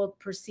other people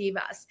perceive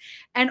us.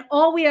 And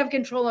all we have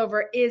control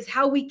over is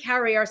how we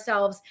carry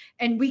ourselves,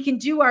 and we can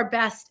do our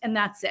best, and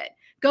that's it.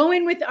 Go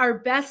in with our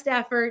best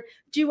effort,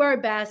 do our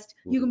best.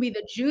 You can be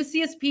the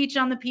juiciest peach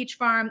on the peach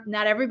farm.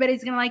 Not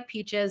everybody's going to like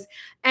peaches,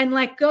 and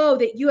let go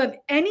that you have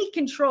any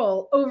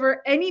control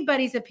over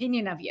anybody's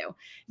opinion of you.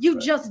 You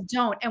just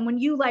don't. And when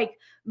you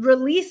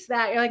release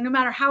that, you're like, no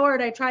matter how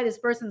hard I try, this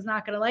person's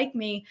not going to like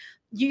me.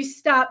 You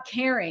stop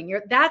caring.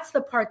 That's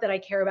the part that I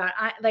care about.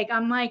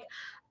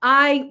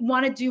 I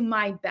want to do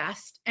my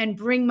best and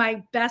bring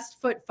my best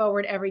foot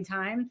forward every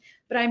time,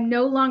 but I'm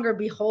no longer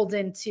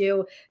beholden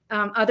to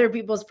other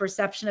people's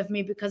perception of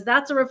me, because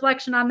that's a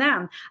reflection on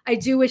them. I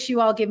do wish you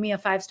all give me a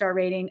 5-star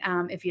rating,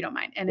 if you don't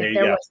mind. And if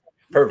there was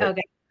perfect.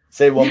 Okay.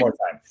 Say it one more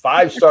time.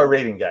 5-star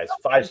rating, guys.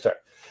 5-star.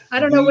 I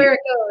don't know where it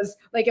goes.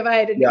 Like if I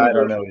had I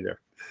don't know either.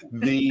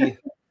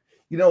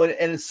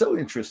 And it's so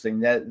interesting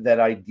that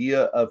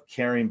idea of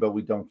caring, but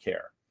we don't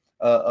care,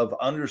 of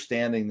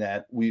understanding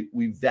that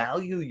we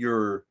value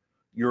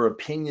your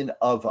opinion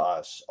of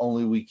us,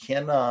 only we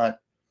cannot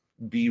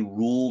be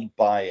ruled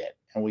by it.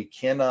 And we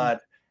cannot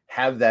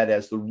have that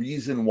as the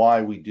reason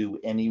why we do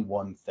any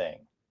one thing.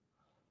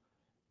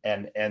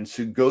 and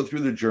to go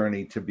through the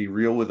journey, to be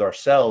real with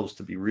ourselves,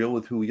 to be real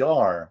with who we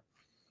are,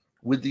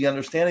 with the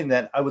understanding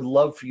that I would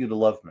love for you to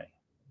love me.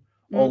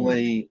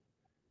 Only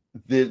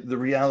the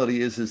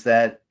reality is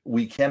that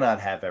we cannot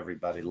have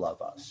everybody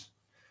love us.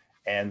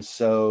 And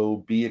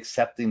so be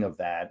accepting of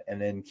that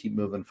and then keep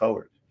moving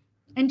forward.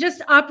 And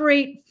just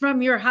operate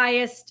from your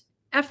highest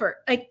effort.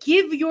 Like,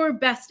 give your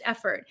best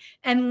effort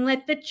and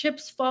let the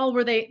chips fall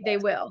where they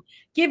will.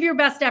 Give your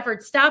best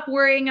effort. Stop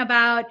worrying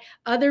about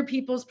other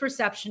people's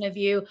perception of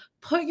you.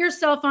 Put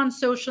yourself on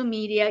social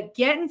media,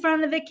 get in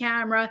front of the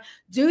camera,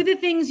 do the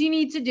things you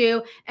need to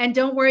do, and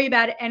don't worry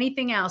about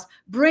anything else.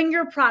 Bring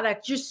your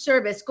product, your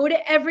service, go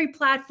to every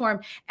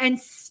platform, and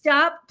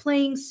stop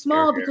playing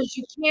small because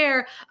you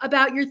care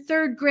about your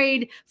third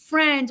grade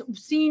friend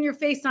seeing your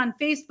face on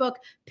Facebook,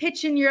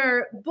 pitching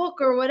your book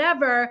or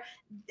whatever.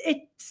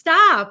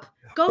 Stop.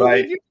 Go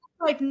live your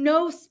life.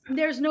 No,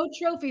 there's no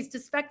trophies to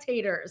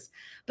spectators.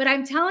 But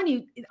I'm telling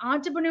you,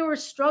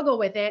 entrepreneurs struggle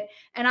with it.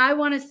 And I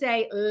want to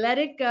say, let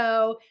it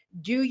go,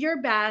 do your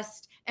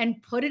best,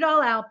 and put it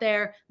all out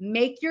there.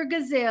 Make your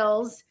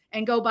gazilles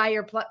and go buy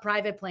your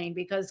private plane,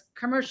 because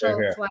commercial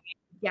flying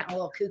is getting a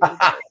little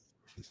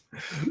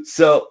cuckoo.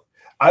 So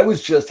I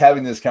was just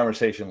having this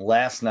conversation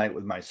last night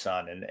with my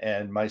son,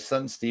 and my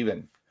son,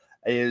 Steven,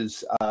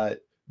 is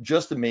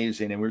just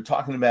amazing. And we were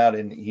talking about,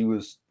 and he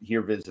was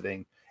here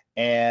visiting,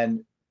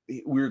 and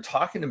we were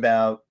talking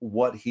about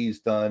what he's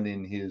done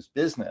in his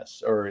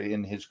business or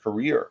in his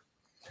career.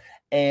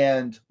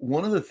 And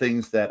one of the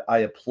things that I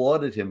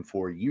applauded him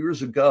for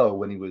years ago,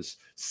 when he was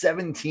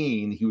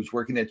 17, he was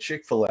working at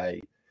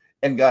Chick-fil-A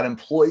and got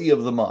Employee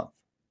of the Month.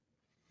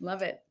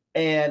 Love it.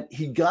 And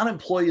he got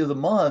Employee of the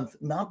Month,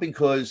 not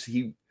because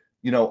he,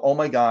 oh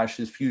my gosh,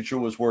 his future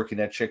was working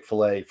at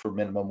Chick-fil-A for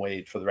minimum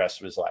wage for the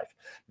rest of his life.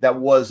 That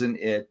wasn't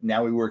it.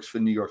 Now he works for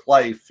New York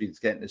Life. He's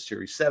getting a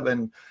Series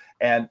 7.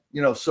 And,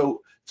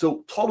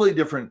 so totally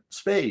different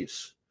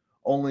space.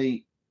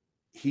 Only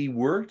he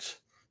worked,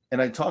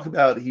 and I talk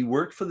about, he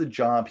worked for the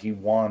job he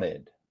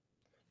wanted,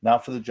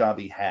 not for the job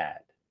he had.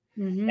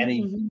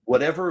 And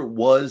whatever it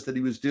was that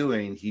he was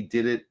doing, he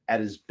did it at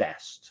his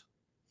best.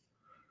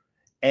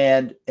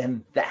 And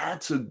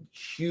that's a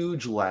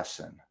huge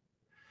lesson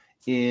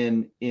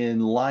in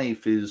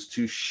life, is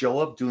to show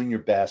up doing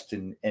your best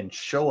and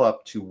show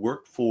up to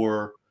work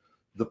for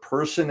the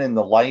person and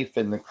the life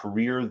and the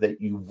career that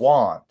you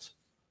want,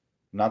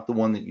 not the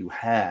one that you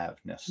have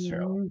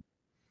necessarily.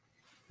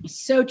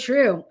 So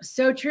true.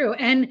 So true.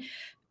 And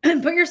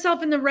put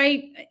yourself in the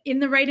right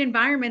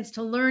environments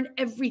to learn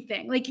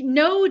everything. Like,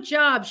 no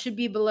job should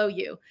be below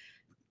you.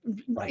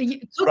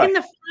 Cooking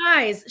the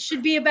fries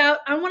should be about,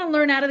 I want to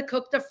learn how to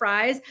cook the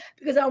fries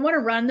because I want to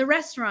run the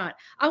restaurant.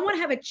 I want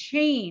to have a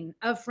chain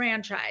of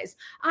franchise.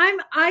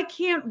 I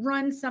can't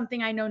run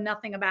something I know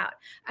nothing about.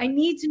 I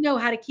need to know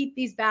how to keep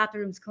these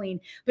bathrooms clean.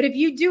 But if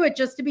you do it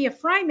just to be a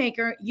fry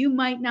maker, you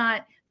might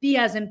not be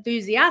as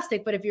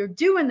enthusiastic. But if you're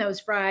doing those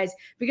fries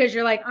because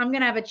you're like, I'm going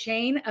to have a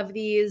chain of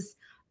these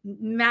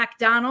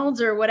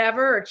McDonald's or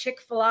whatever, or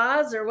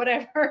Chick-fil-A's or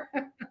whatever.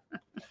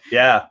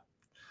 Yeah.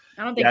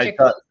 I don't think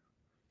Chick-fil-A.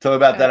 Talk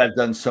about that. I've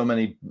done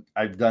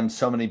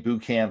so many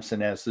boot camps,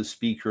 and as the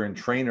speaker and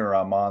trainer,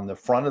 I'm on the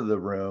front of the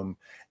room,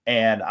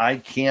 and I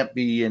can't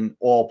be in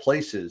all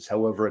places.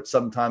 However, at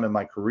some time in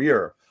my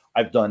career,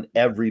 I've done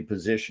every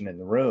position in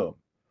the room,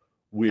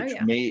 which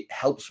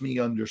helps me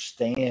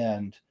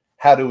understand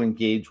how to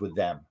engage with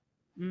them.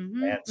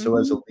 And so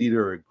as a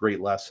leader, a great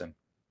lesson.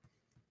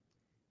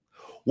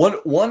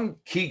 One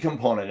key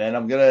component, and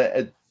I'm going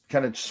to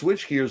kind of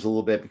switch gears a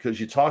little bit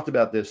because you talked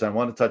about this, and I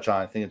want to touch on,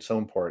 I think it's so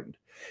important,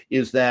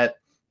 is that,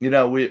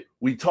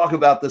 we talk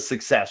about the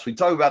success, we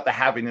talk about the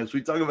happiness,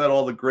 we talk about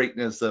all the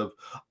greatness of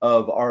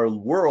our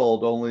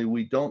world, only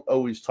we don't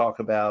always talk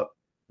about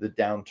the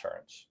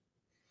downturns.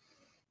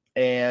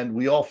 And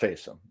we all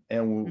face them,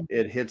 and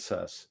it hits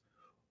us.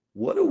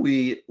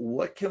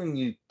 What can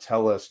you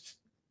tell us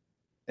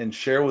and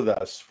share with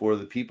us for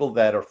the people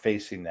that are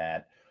facing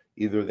that,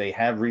 either they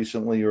have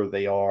recently or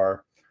they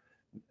are,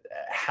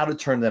 how to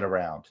turn that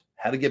around,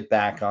 how to get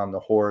back on the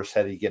horse,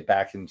 how to get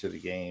back into the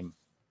game,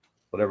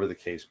 whatever the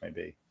case may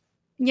be?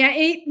 Yeah.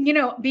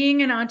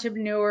 Being an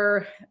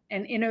entrepreneur,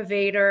 an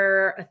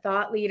innovator, a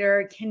thought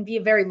leader can be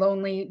a very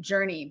lonely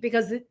journey,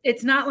 because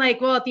it's not like,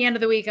 well, at the end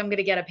of the week, I'm going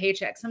to get a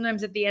paycheck.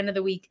 Sometimes at the end of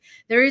the week,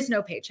 there is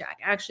no paycheck.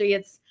 Actually,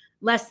 it's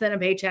less than a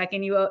paycheck,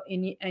 and you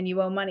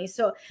owe money.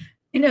 So,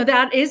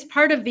 that is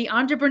part of the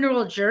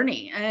entrepreneurial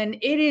journey, and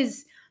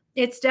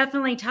it's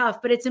definitely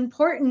tough, but it's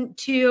important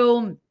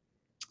to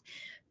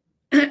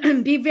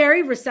be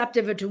very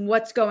receptive to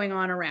what's going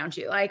on around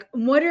you. Like,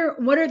 what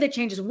are the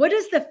changes? What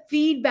is the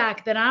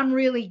feedback that I'm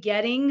really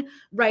getting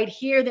right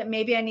here that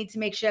maybe I need to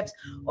make shifts?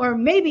 Or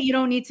maybe you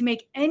don't need to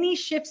make any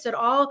shifts at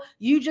all.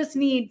 You just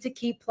need to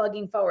keep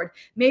plugging forward.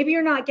 Maybe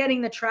you're not getting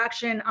the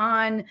traction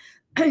on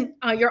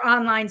your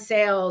online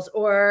sales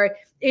or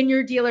in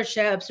your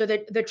dealerships, or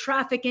the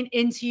traffic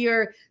into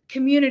your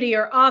community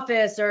or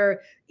office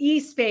or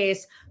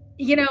e-space.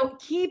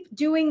 keep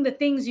doing the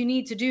things you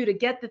need to do to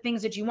get the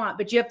things that you want,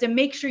 but you have to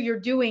make sure you're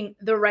doing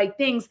the right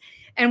things.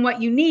 And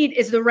what you need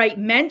is the right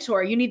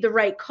mentor. You need the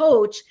right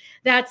coach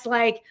that's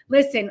like,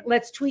 listen,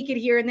 let's tweak it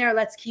here and there.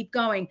 Let's keep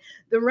going.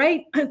 The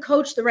right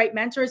coach, the right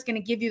mentor is going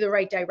to give you the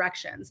right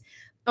directions.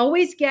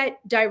 Always get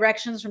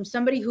directions from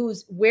somebody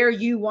who's where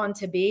you want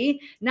to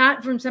be,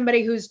 not from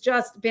somebody who's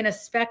just been a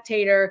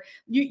spectator.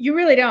 You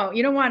really don't.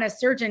 You don't want a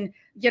surgeon,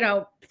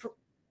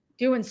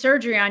 doing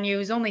surgery on you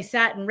who's only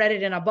sat and read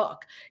it in a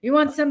book. You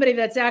want somebody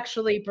that's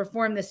actually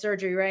performed the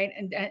surgery, right?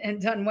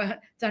 And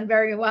done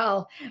very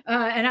well,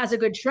 and has a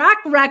good track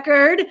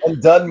record.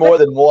 And done more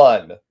than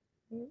one.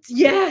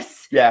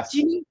 Yes. Yes.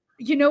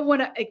 You know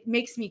what it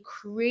makes me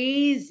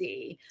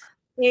crazy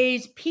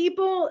is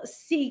people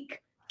seek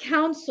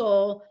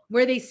counsel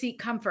where they seek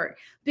comfort,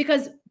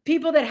 because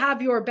people that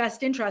have your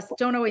best interest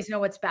don't always know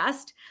what's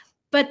best.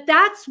 But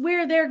that's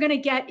where they're going to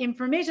get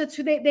information.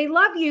 So they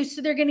love you. So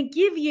they're going to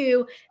give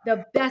you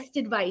the best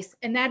advice.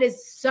 And that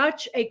is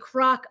such a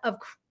crock of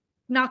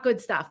not good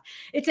stuff.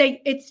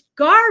 It's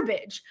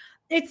garbage.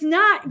 It's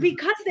not,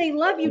 because they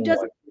love you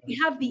doesn't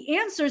have the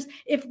answers.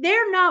 If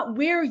they're not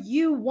where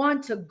you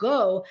want to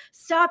go,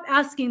 stop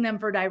asking them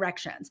for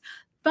directions.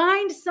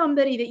 Find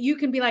somebody that you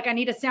can be like, I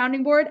need a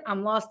sounding board.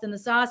 I'm lost in the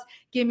sauce.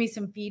 Give me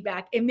some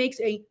feedback. It makes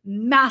a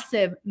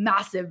massive,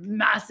 massive,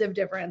 massive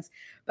difference.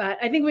 But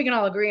I think we can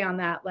all agree on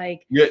that.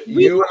 Like,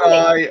 you and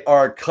I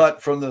are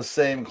cut from the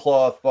same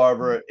cloth,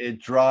 Barbara.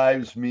 It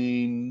drives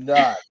me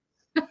nuts.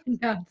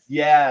 Nuts.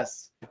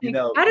 Yes. How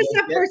does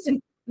that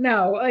person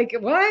know? Like,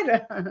 what?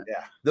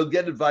 Yeah. They'll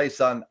get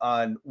advice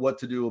on what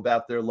to do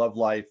about their love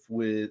life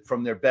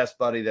from their best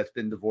buddy that's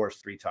been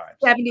divorced 3 times.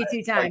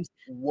 72 times.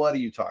 Like, what are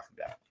you talking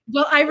about?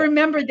 Well, I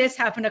remember this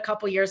happened a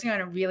couple of years ago,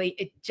 and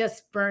it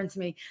just burns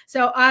me.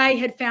 So I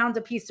had found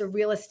a piece of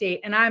real estate,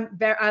 and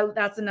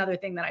that's another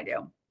thing that I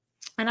do.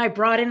 And I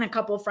brought in a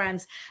couple of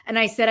friends, and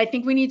I said, I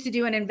think we need to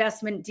do an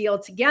investment deal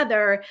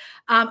together.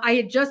 I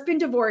had just been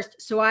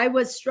divorced, so I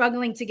was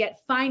struggling to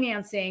get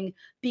financing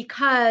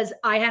because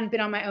I hadn't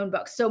been on my own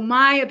books. So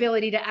my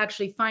ability to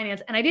actually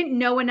finance, and I didn't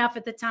know enough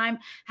at the time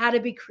how to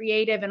be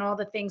creative and all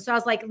the things. So I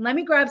was like, let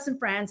me grab some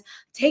friends,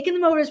 taking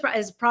them over to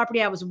his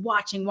property. I was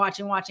watching,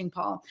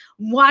 Paul,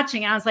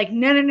 watching. I was like,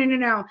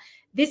 no.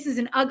 This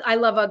is I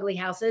love ugly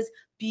houses.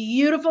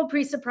 Beautiful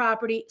piece of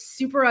property,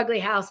 super ugly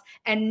house,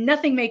 and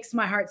nothing makes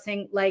my heart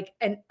sing like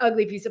an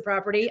ugly piece of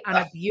property on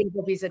a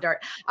beautiful piece of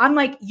dirt. I'm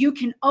like, you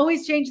can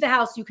always change the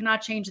house. You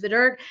cannot change the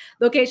dirt.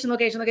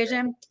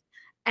 Location.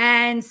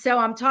 And so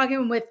I'm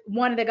talking with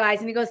one of the guys,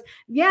 and he goes,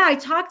 yeah, I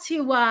talked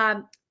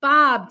to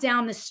Bob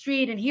down the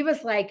street, and he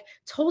was like,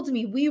 told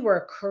me we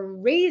were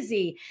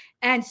crazy.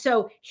 And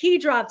so he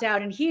dropped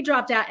out. And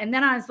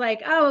then I was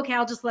like, oh, okay,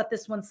 I'll just let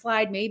this one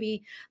slide,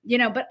 maybe,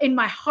 but in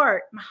my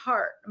heart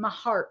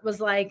was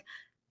like,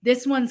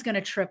 this one's going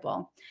to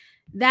triple.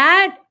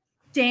 That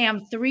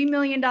damn $3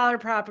 million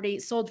property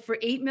sold for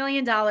 $8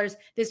 million.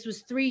 This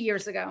was 3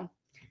 years ago.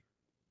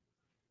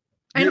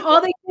 And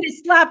all they did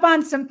is slap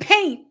on some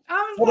paint.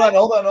 Hold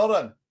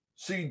on.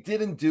 So you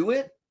didn't do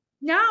it?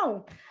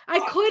 No, I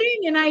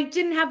couldn't. And I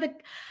didn't have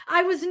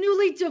I was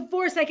newly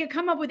divorced. I could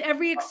come up with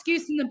every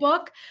excuse in the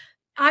book.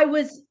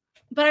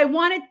 But I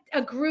wanted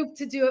a group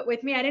to do it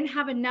with me. I didn't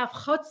have enough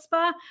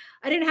chutzpah.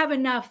 I didn't have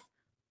enough.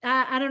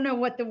 I don't know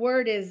what the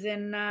word is.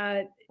 And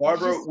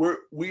Barbara,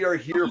 we are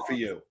here for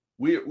you.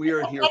 We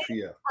are here for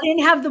you. I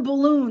didn't have the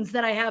balloons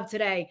that I have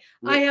today.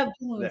 I have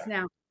balloons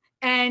now.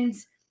 And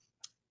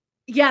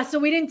yeah, so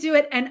we didn't do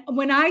it. And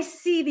when I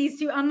see these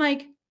two, I'm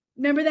like,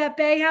 remember that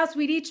Bay House?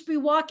 We'd each be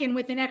walking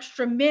with an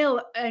extra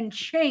mill and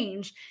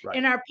change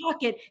in our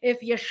pocket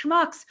if you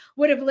schmucks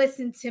would have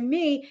listened to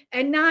me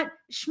and not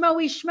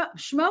schmoey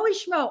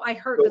schmo. I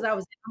heard because I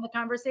was in the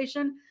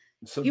conversation.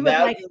 So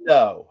now you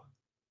know.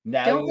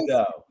 Now you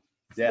know.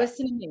 Yeah.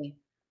 Listen to me.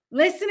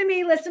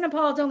 Listen to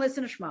Paul. Don't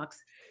listen to schmucks.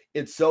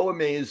 It's so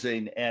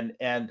amazing.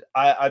 And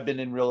I've been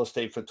in real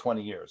estate for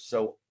 20 years.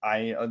 So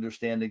I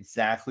understand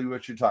exactly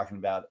what you're talking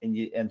about.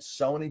 And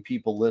so many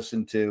people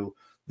listen to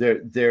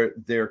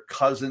their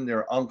cousin,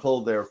 their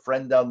uncle, their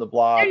friend down the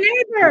block,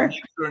 their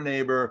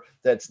neighbor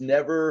that's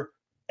never,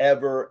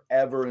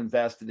 ever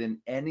invested in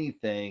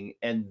anything.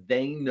 And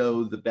they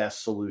know the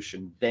best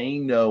solution. They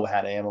know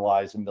how to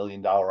analyze $1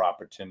 million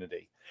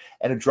opportunity.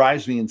 And it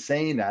drives me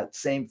insane. That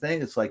same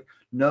thing. It's like,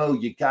 no,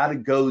 you got to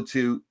go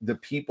to the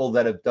people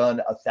that have done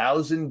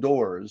 1,000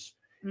 doors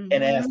and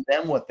ask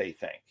them what they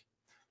think.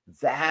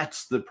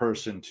 That's the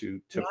person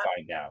to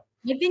find out.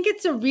 I think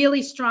it's a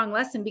really strong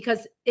lesson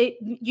because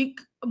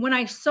when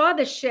I saw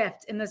the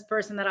shift in this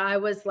person that I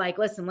was like,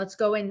 listen, let's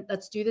go in,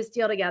 let's do this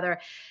deal together.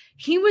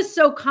 He was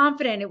so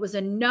confident it was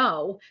a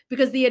no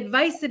because the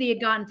advice that he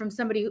had gotten from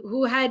somebody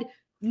who had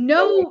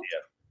not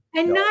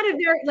a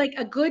very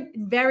a good,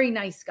 very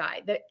nice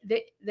guy.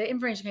 The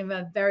information came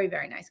from a very,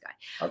 very nice guy.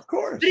 Of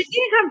course. But it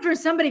didn't come from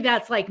somebody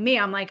that's like me.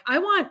 I'm like, I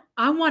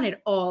want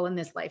it all in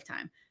this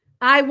lifetime.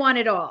 I want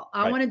it all.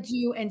 I want to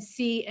do and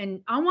see, and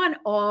I want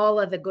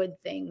all of the good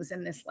things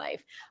in this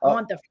life. I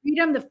want the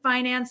freedom, the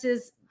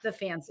finances, the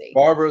fancy.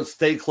 Barbara,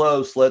 stay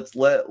close.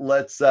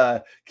 Let's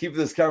keep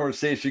this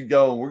conversation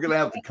going. We're gonna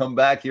have to come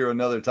back here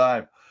another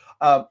time.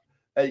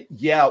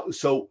 Yeah.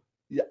 So,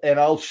 and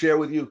I'll share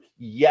with you.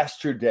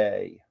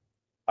 Yesterday,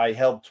 I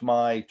helped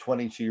my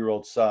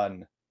 22-year-old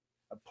son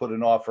put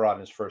an offer on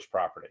his first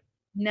property.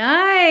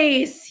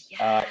 Nice.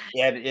 Yes.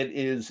 And it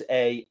is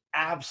a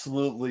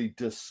absolutely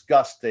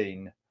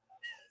disgusting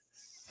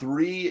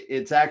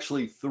it's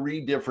actually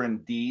 3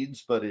 different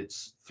deeds, but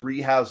it's 3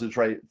 houses,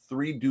 right?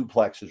 3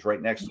 duplexes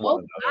right next to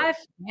one another.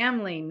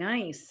 Family,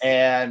 nice.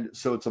 And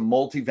so it's a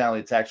multi-family.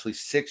 It's actually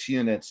 6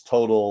 units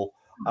total,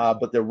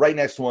 but they're right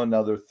next to one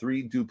another.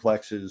 3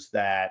 duplexes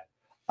that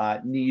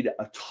need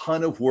a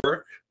ton of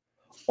work.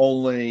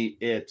 Only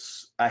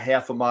it's a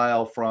half a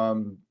mile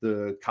from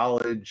the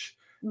college,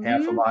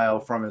 half a mile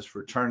from his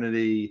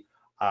fraternity,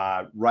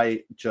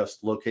 right?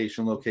 Just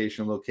location.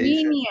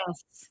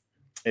 Genius.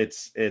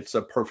 It's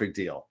a perfect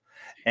deal.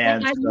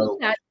 And I love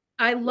that.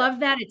 I love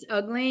that it's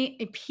ugly.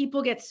 And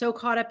people get so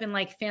caught up in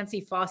like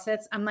fancy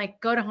faucets. I'm like,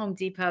 go to Home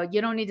Depot.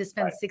 You don't need to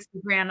spend 60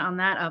 grand on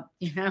that up,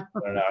 you know?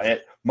 No.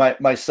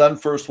 My son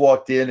first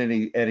walked in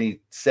and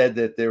he said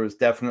that there was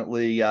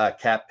definitely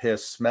cat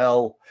piss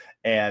smell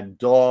and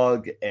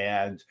dog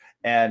and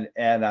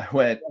I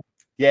went,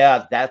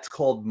 yeah, that's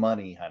called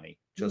money, honey.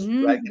 Just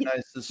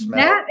recognize the smell.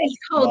 That is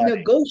called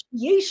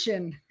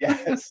negotiation.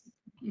 Yes.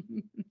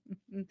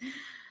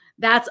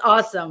 That's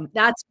awesome.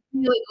 That's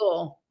really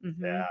cool.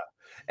 Yeah.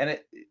 And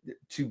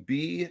to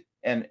be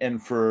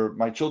and for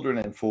my children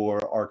and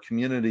for our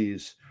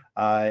communities,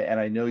 and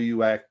I know you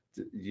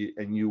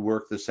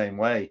work the same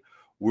way.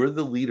 We're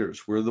the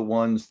leaders. We're the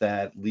ones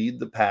that lead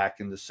the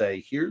pack and to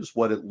say, here's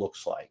what it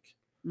looks like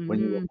when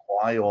you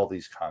apply all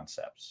these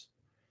concepts.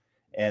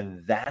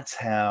 And that's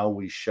how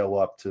we show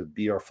up to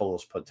be our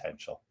fullest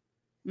potential.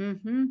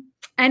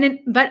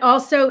 But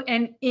also,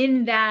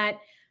 in that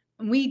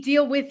we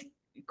deal with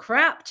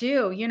crap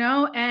too, you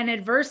know, and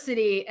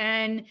adversity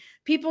and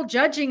people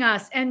judging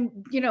us and,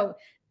 you know,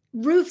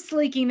 roofs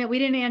leaking that we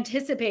didn't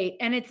anticipate.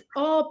 And it's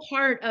all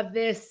part of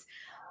this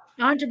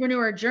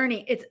entrepreneur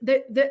journey. It's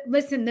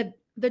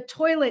the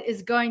toilet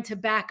is going to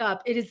back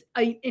up. It is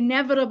an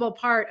inevitable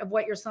part of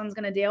what your son's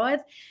going to deal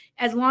with.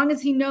 As long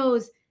as he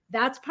knows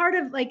that's part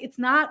of, like, it's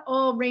not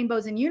all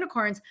rainbows and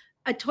unicorns.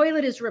 A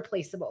toilet is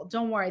replaceable.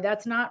 Don't worry.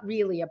 That's not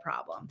really a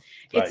problem.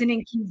 Right. It's an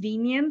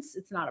inconvenience.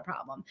 It's not a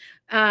problem.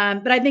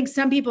 But I think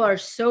some people are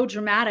so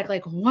dramatic.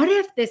 Like, what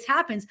if this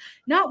happens?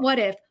 Not what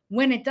if.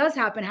 When it does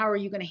happen, how are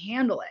you going to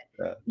handle it?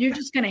 Yeah. You're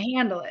just going to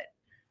handle it.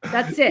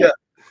 That's it. Yeah.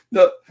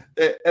 No,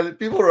 and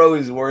people are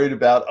always worried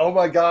about, oh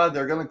my God,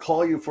 they're going to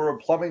call you for a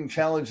plumbing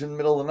challenge in the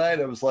middle of the night.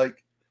 I was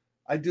like,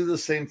 I do the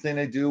same thing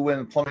I do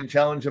when plumbing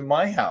challenge in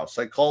my house.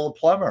 I call a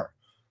plumber.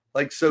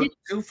 Like, so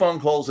 2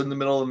 phone calls in the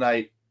middle of the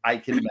night, I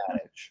can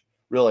manage.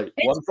 Really,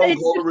 one phone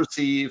call to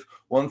receive,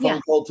 one phone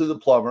call to the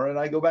plumber, and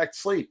I go back to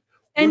sleep.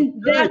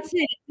 And that's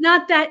it.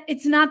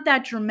 It's not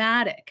that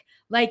dramatic.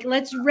 Like,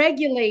 let's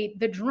regulate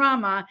the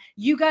drama.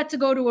 You got to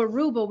go to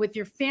Aruba with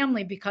your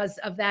family because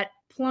of that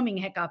plumbing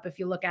hiccup, if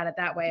you look at it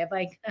that way.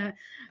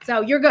 So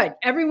you're good.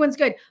 Everyone's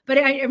good. But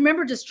I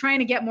remember just trying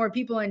to get more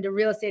people into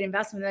real estate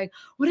investment. Like,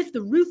 what if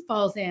the roof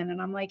falls in?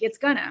 And I'm like, it's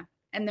gonna.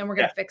 And then we're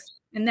going to fix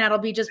it. And that'll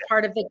be just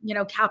part of the, you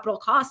know, capital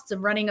costs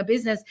of running a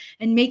business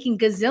and making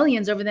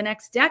gazillions over the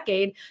next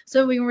decade.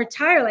 So we can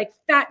retire like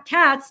fat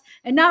cats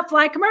and not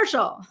fly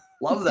commercial.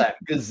 Love that.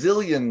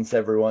 Gazillions,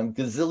 everyone.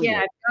 Gazillions.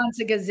 Yeah,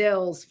 tons of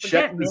gazills.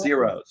 Check the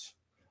zeros.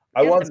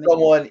 I want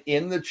someone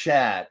in the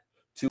chat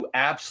to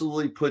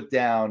absolutely put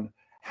down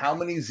how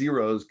many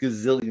zeros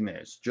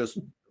gazillion is. Just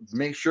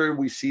make sure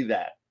we see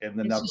that in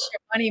the number. Just your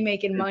money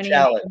making money.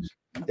 Challenge.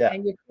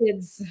 And your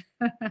kids.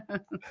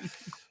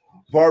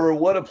 Barbara,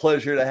 what a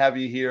pleasure to have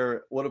you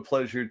here. What a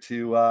pleasure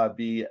to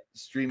be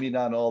streaming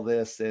on all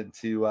this and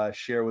to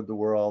share with the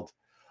world.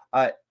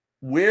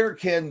 Where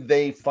can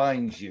they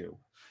find you?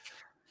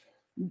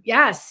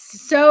 Yes.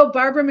 So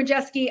Barbara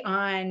Majeski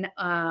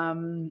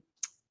on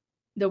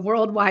the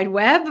World Wide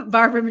Web,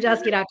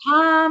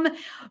 barbaramajeski.com,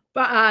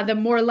 the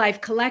More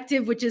Life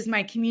Collective, which is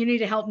my community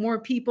to help more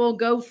people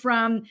go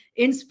from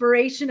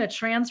inspiration to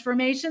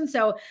transformation.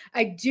 So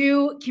I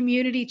do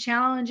community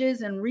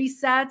challenges and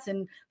resets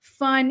and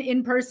fun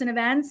in-person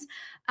events.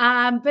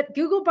 But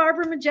Google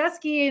Barbara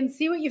Majeski and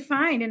see what you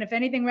find. And if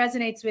anything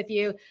resonates with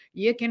you,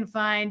 you can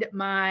find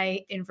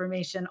my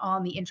information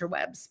on the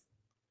interwebs.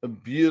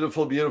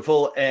 Beautiful,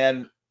 beautiful.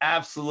 And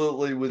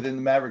absolutely within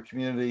the Maverick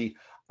community,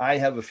 I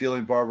have a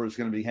feeling Barbara is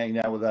going to be hanging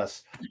out with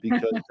us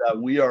because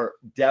we are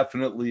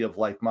definitely of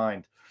like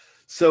mind.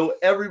 So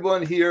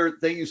everyone here,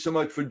 thank you so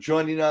much for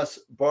joining us.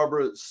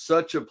 Barbara,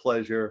 such a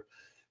pleasure.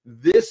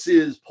 This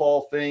is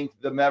Paul Fink,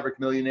 the Maverick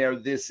Millionaire.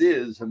 This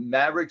is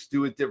Mavericks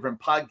Do It Different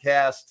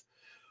podcast.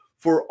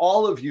 For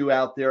all of you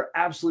out there,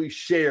 absolutely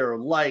share,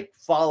 like,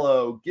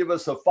 follow, give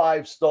us a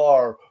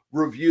 5-star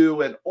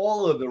review and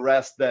all of the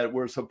rest that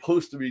we're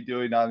supposed to be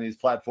doing on these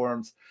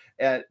platforms.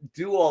 And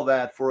do all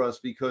that for us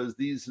because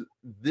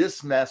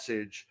this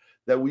message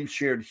that we've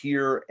shared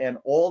here and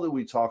all that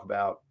we talk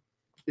about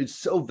is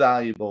so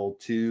valuable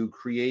to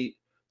create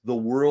the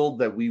world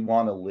that we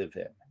want to live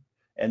in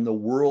and the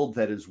world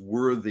that is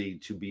worthy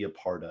to be a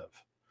part of.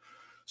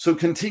 So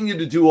continue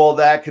to do all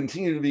that.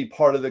 Continue to be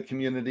part of the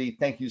community.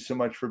 Thank you so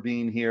much for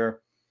being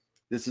here.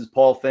 This is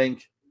Paul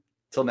Fink.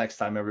 Till next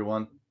time,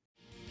 everyone.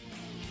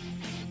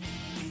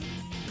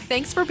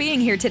 Thanks for being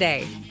here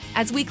today.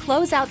 As we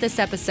close out this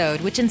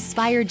episode, which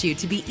inspired you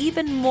to be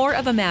even more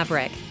of a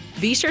maverick,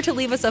 be sure to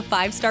leave us a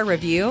 5-star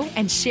review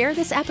and share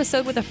this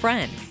episode with a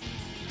friend.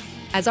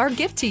 As our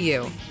gift to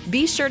you,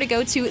 be sure to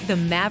go to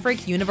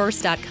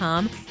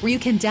themaverickuniverse.com where you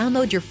can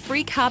download your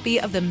free copy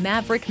of the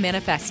Maverick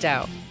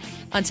Manifesto.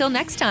 Until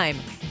next time,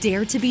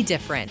 dare to be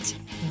different.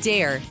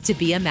 Dare to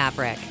be a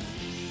maverick.